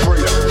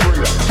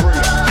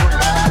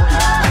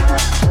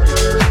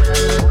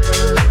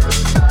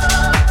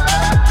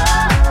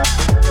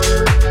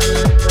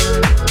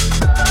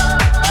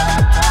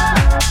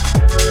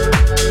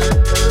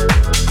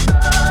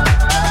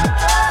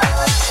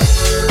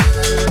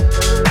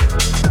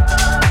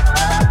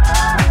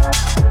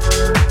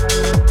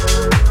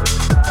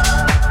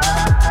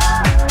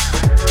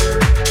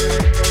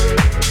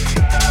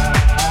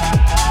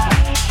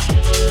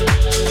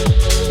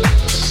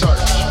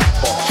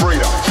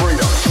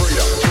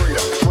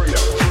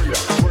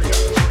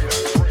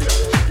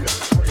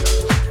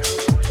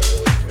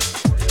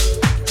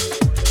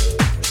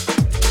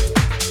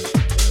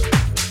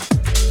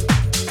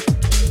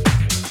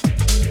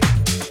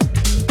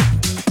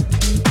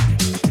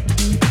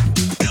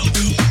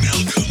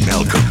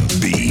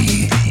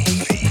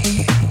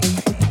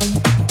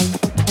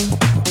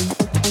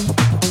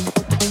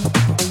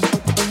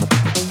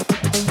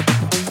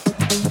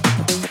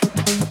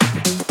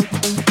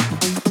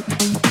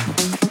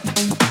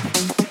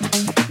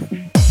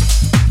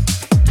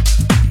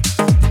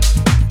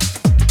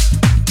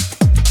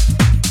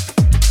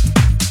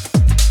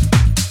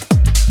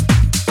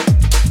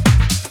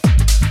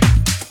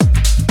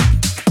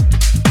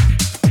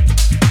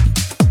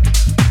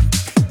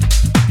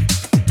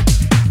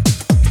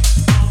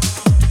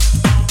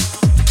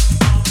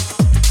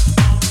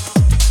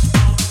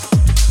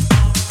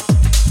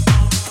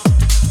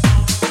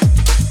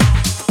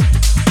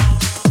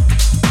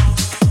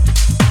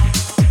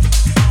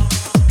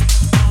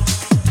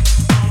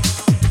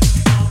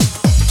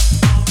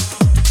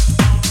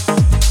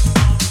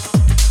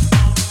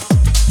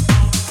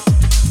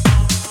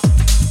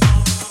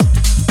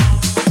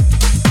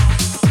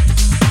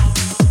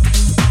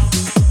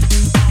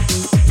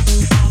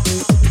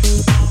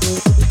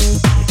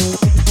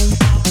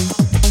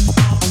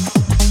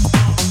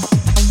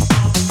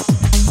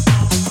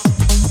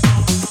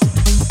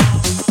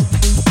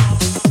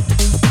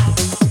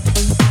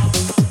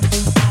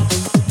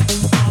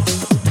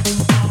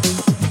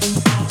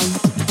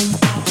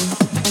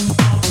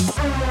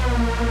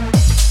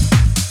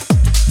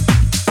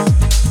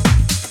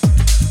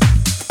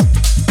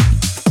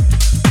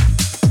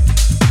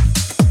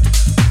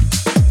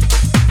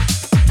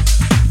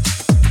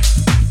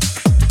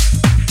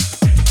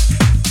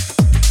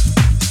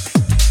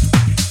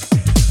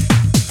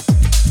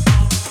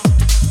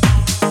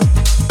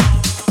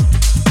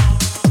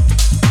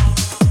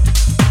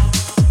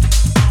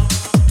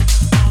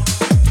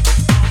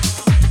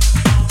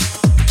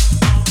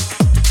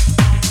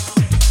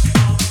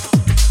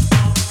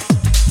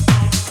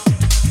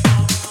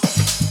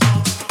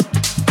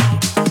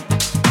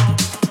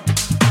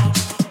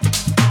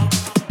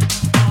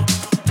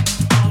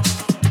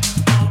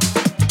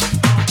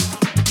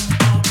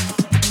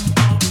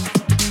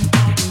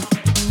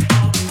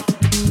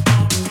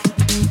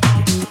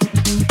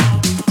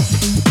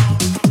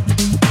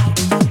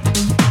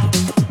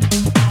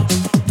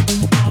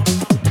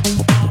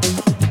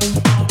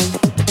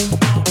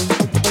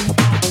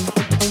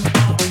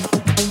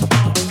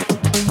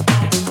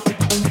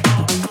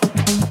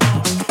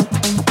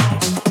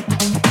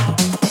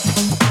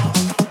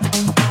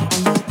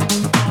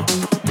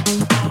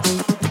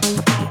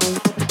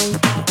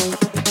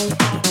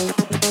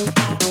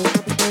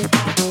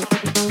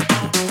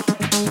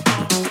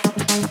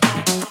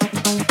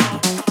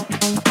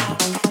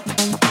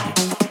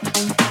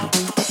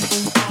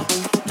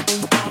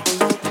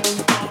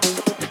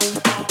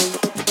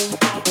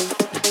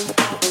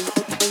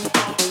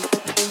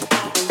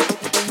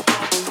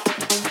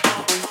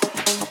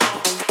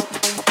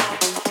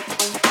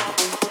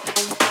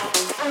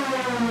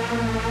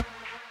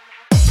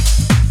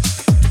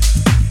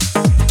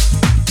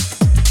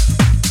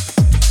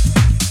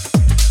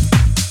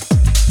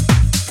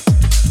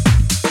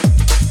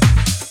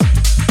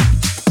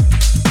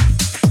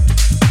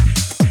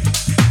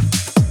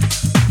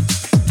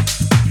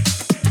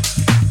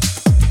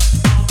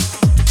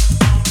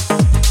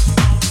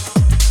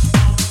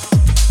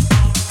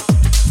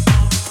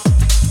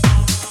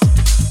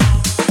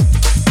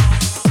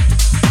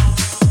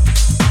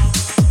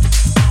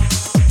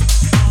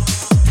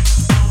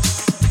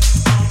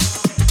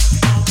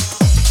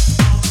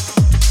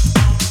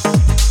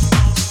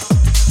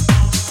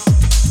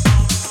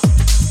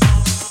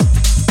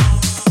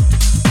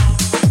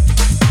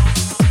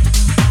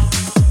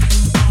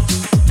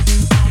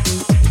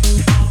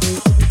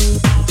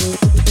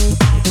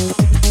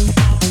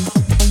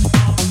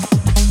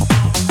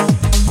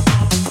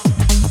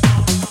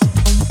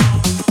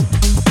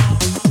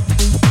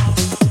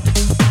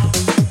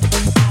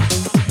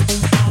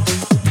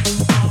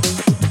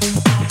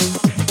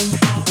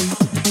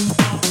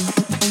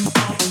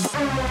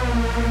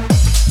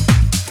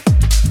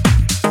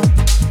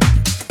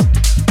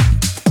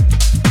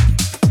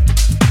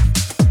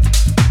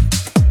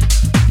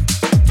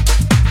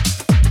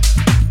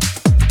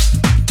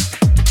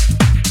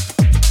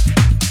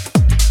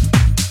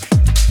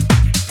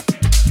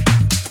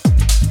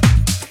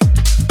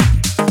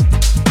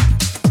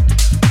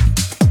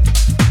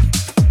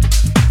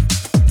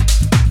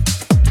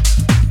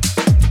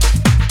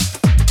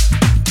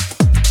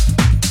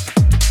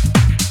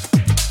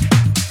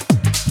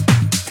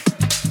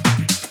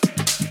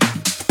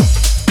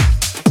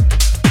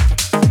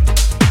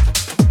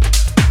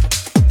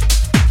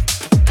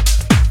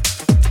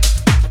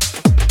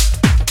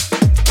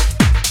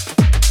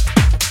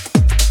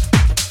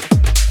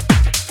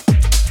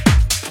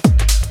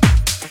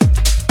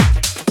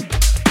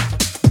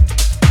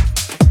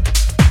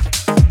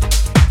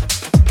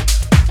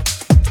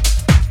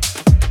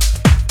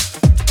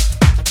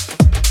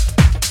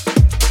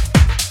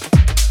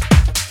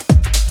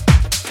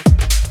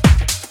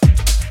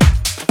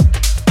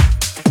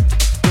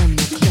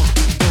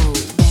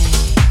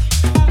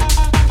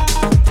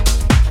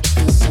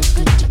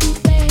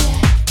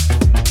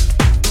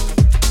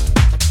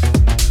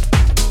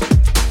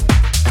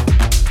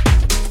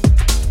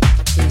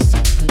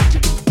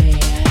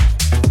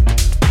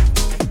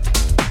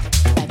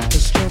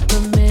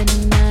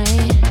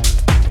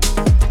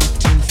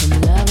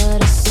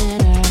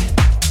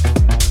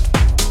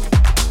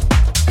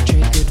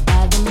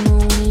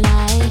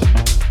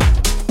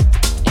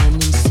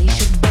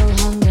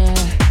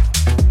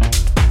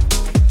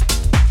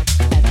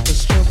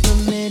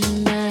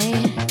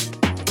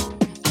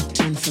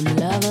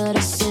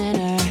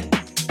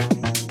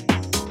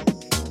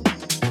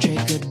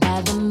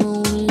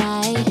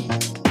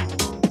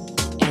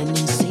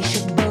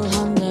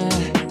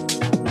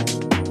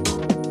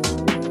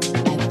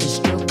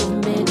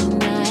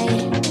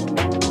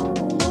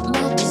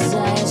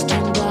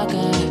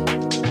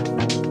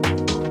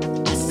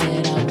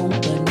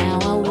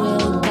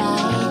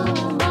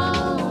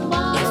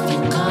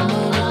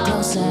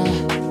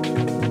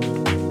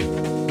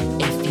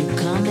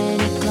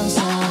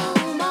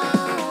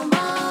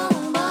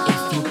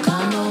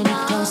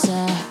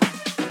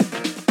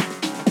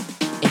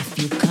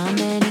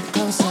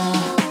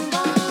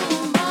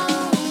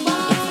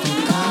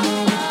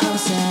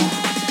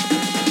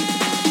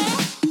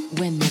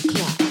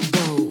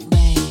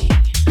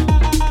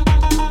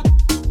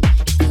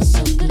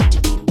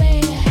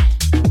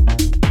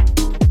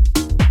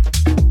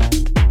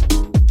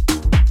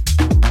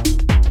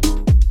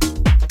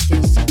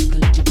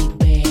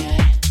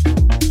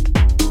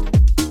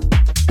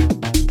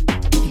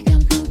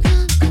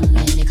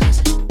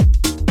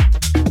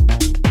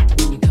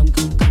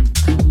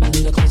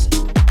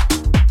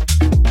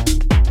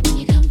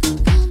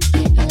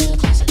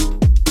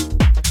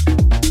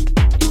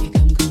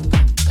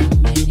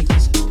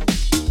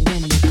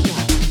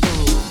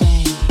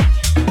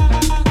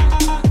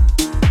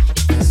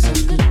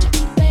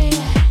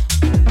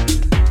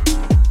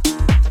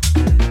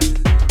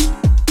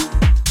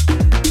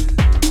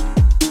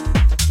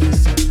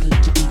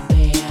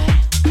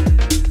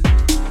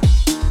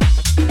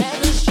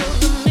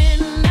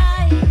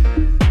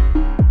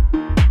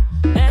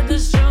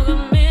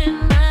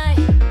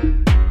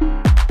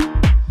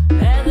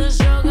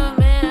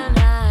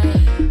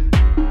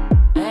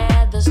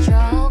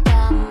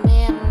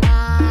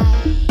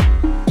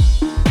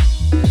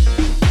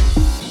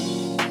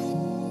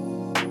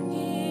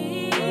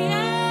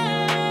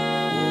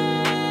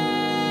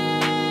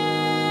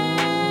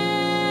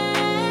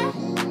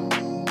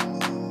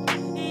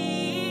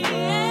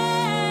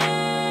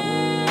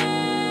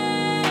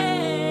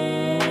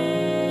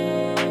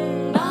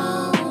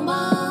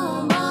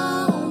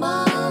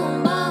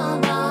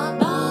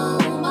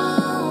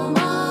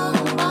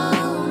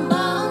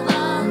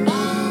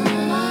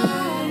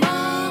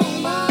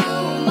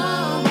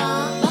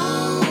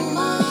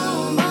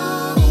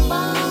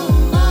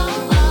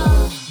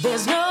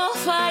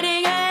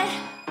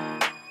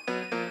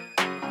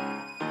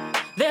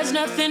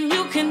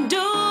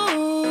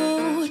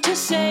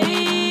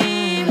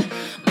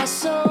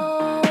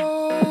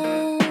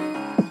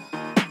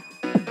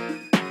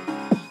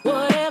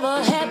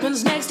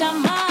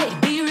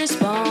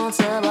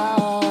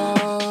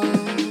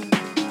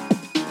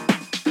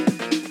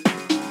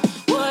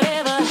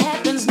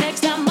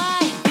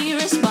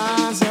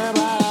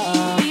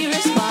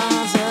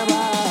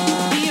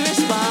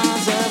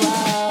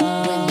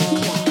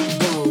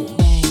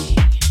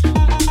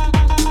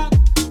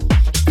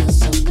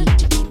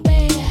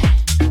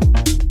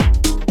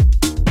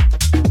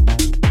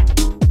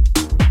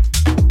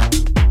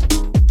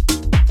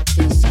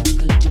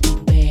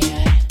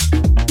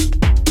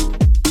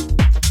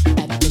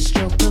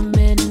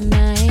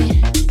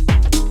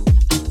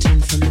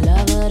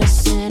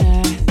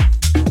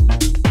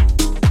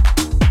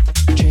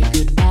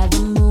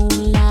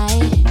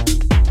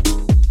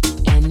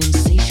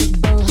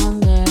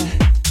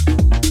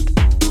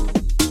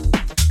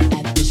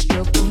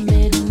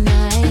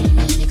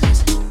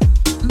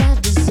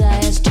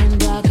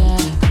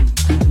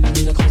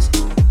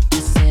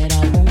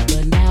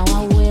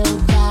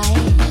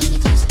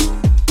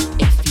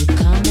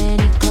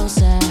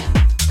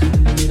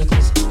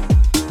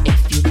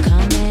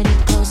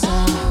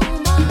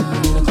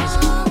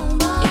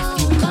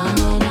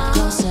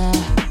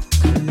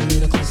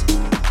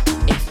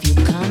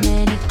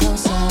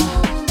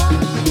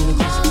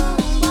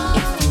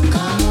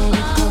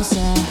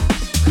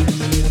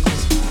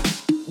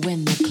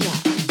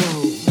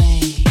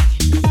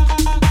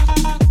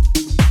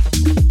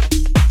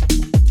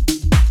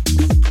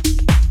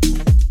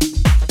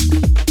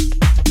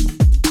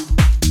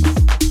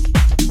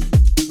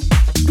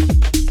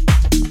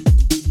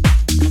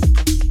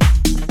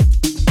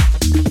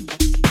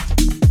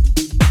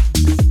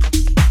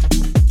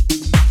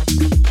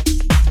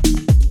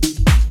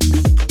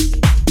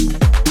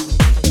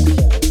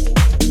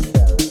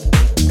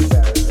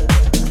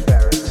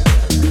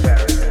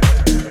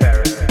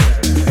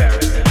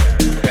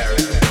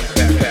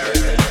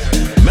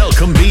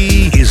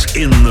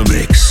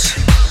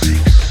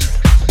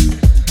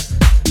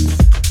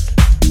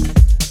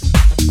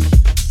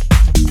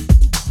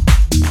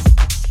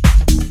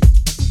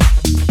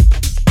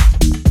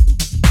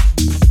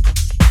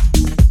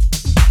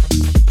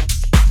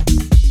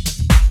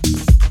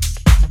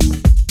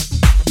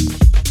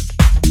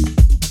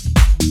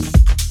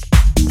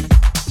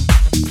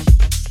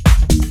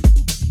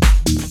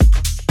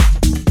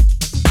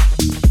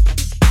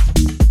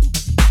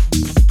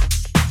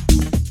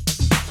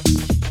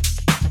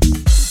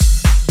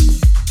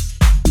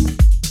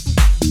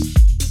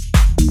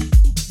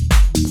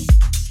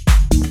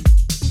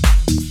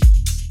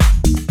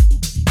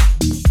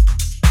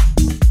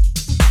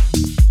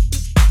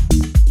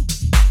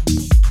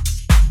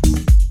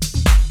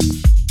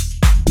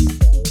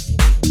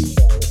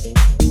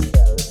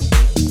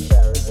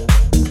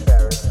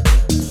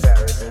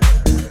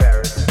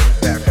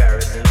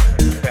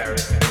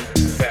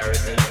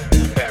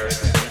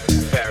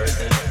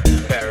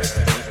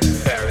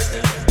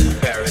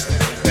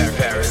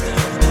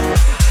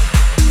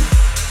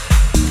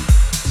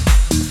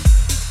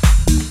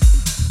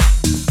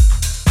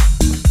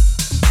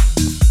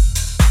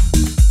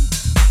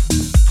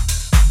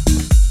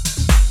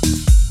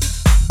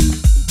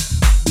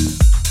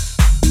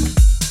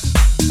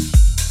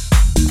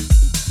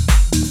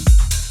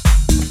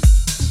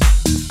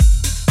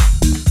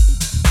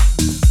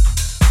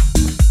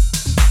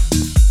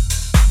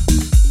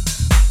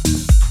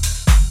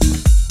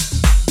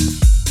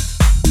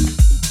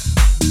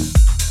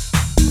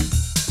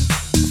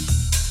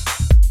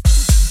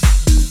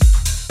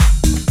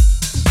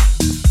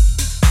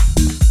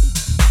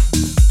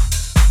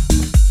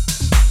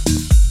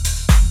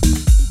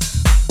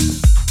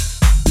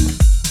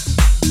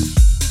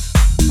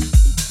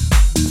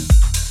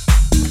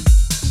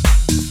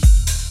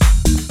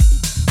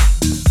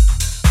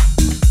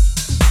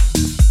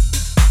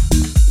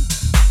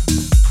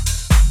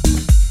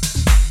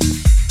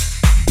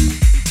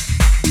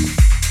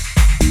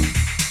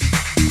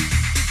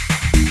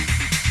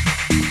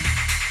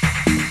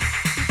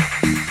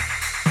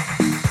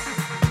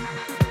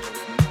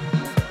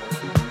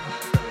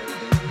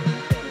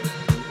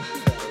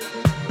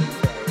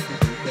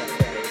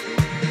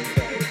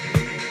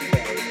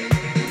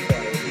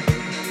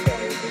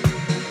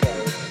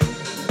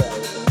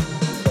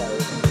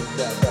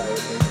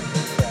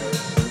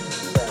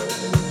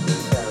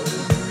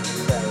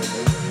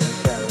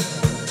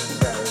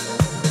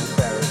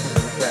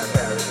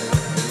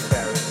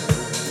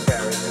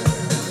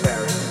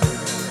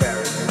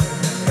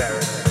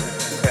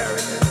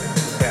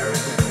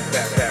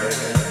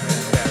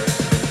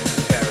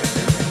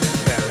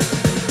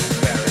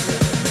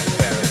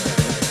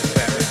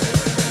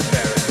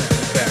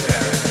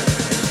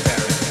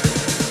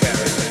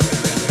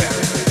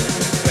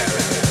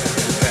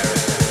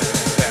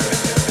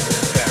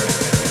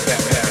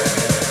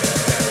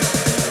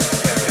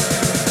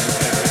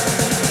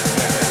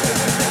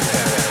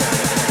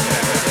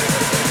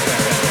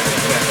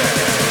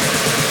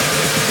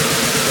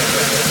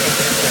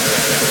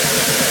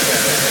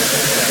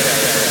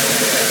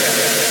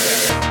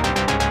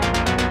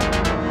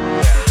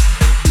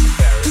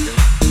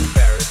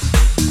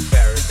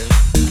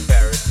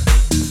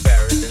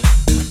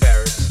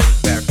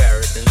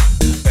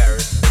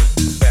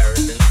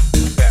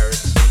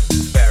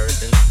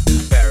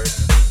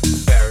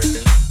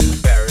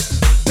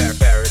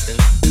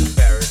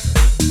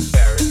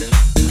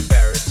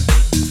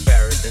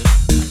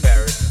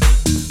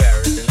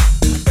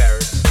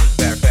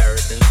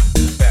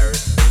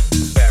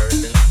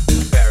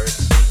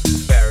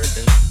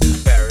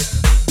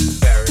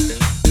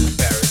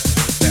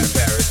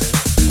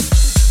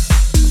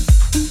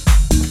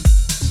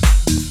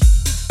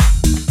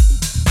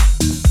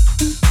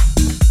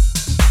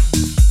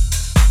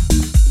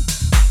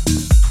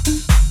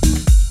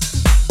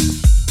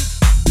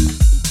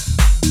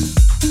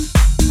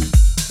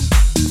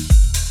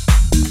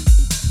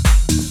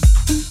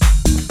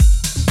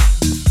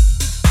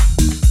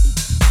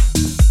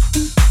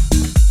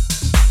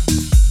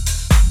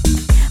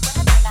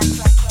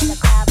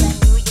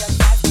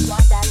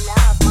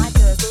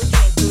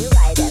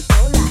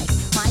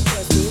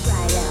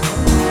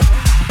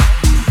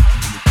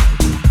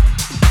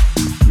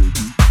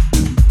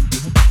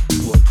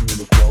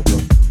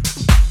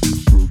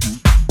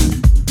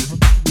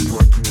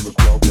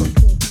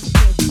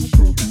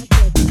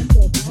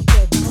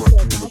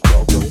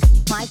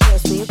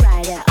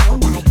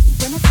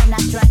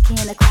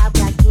 the club,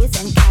 got keys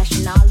and cash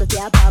and all of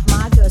the above.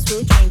 My girls,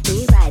 we drink,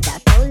 we ride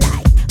that whole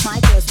night. My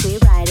girls, we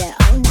ride it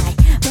all night.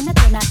 When I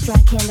turn up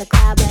drunk in the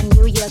club and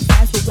you, your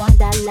friends, we want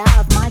that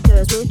love. My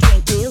girls, we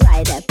drink, we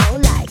ride it all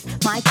night.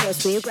 My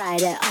girls, we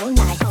ride it all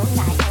night, all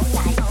night, all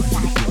night, all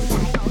night, all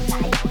night, all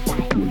night, all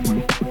night.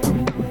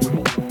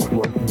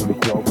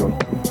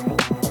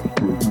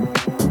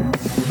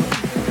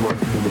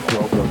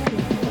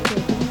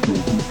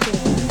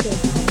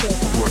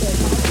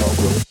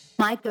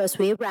 My girls,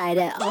 we ride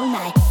it all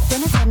night.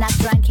 When I turn up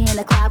drunk in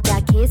the club,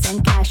 got keys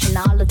and cash and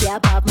all of the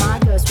above. My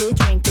girls, we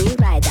drink, we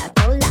ride that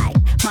whole night.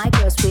 My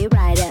girls, we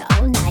ride it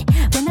all night.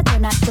 When I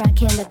turn up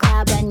drunk in the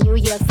club and you,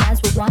 your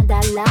friends, we want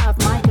that love.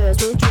 My girls,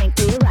 we drink,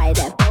 we ride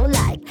it all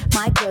night.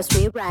 My girls,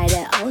 we ride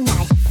it all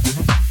night.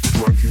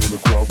 Drunk in the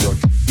club,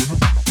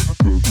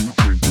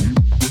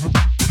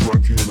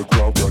 drunk in the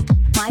club,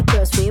 my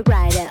girls, we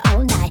ride it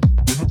all night.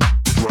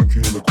 Drunk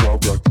in the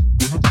club,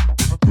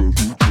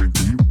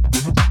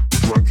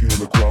 drunk in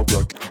the club,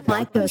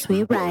 my girls,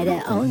 we ride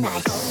it all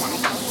night.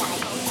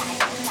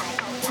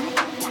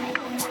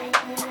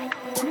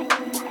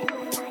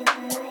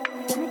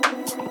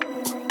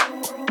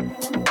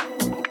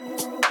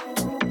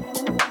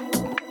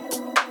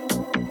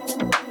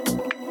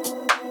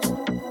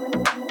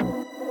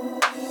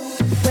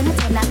 When I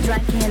turn up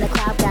drunk in the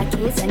club, got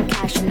keys and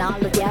cash and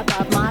all of the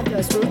above. My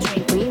girls, we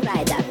drink, we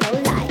ride that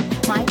whole night.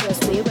 My girls,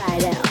 we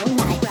ride it all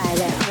night, ride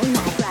it all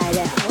night, ride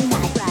it all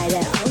night, ride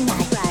it all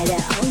night, ride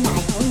it all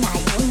night, all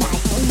night, all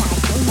night, all night,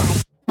 all night.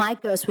 My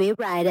girls, we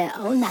ride it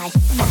all night,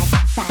 night,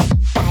 night,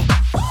 night,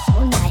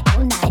 all night,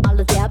 all night, all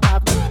of the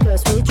above.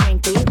 Girls, we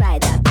drink, we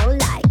ride that whole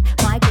night.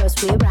 My girls,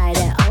 we ride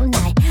it all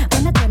night.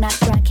 When I turn up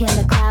drunk in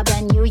the club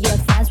and you, your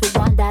friends, we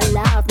want that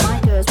love. My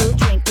girls, we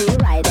drink, we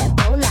ride it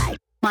all night.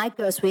 My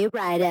girls, we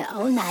ride it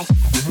all night.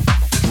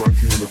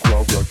 drunk in the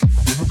club,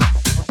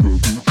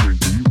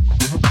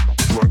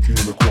 drunk in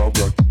the club,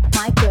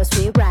 my girls,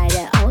 we ride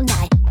it all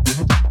night.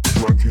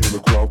 Drunk in the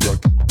club,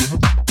 drunk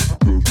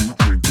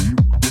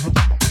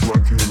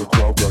in the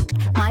club,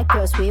 my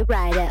girls, we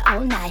ride it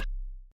all night.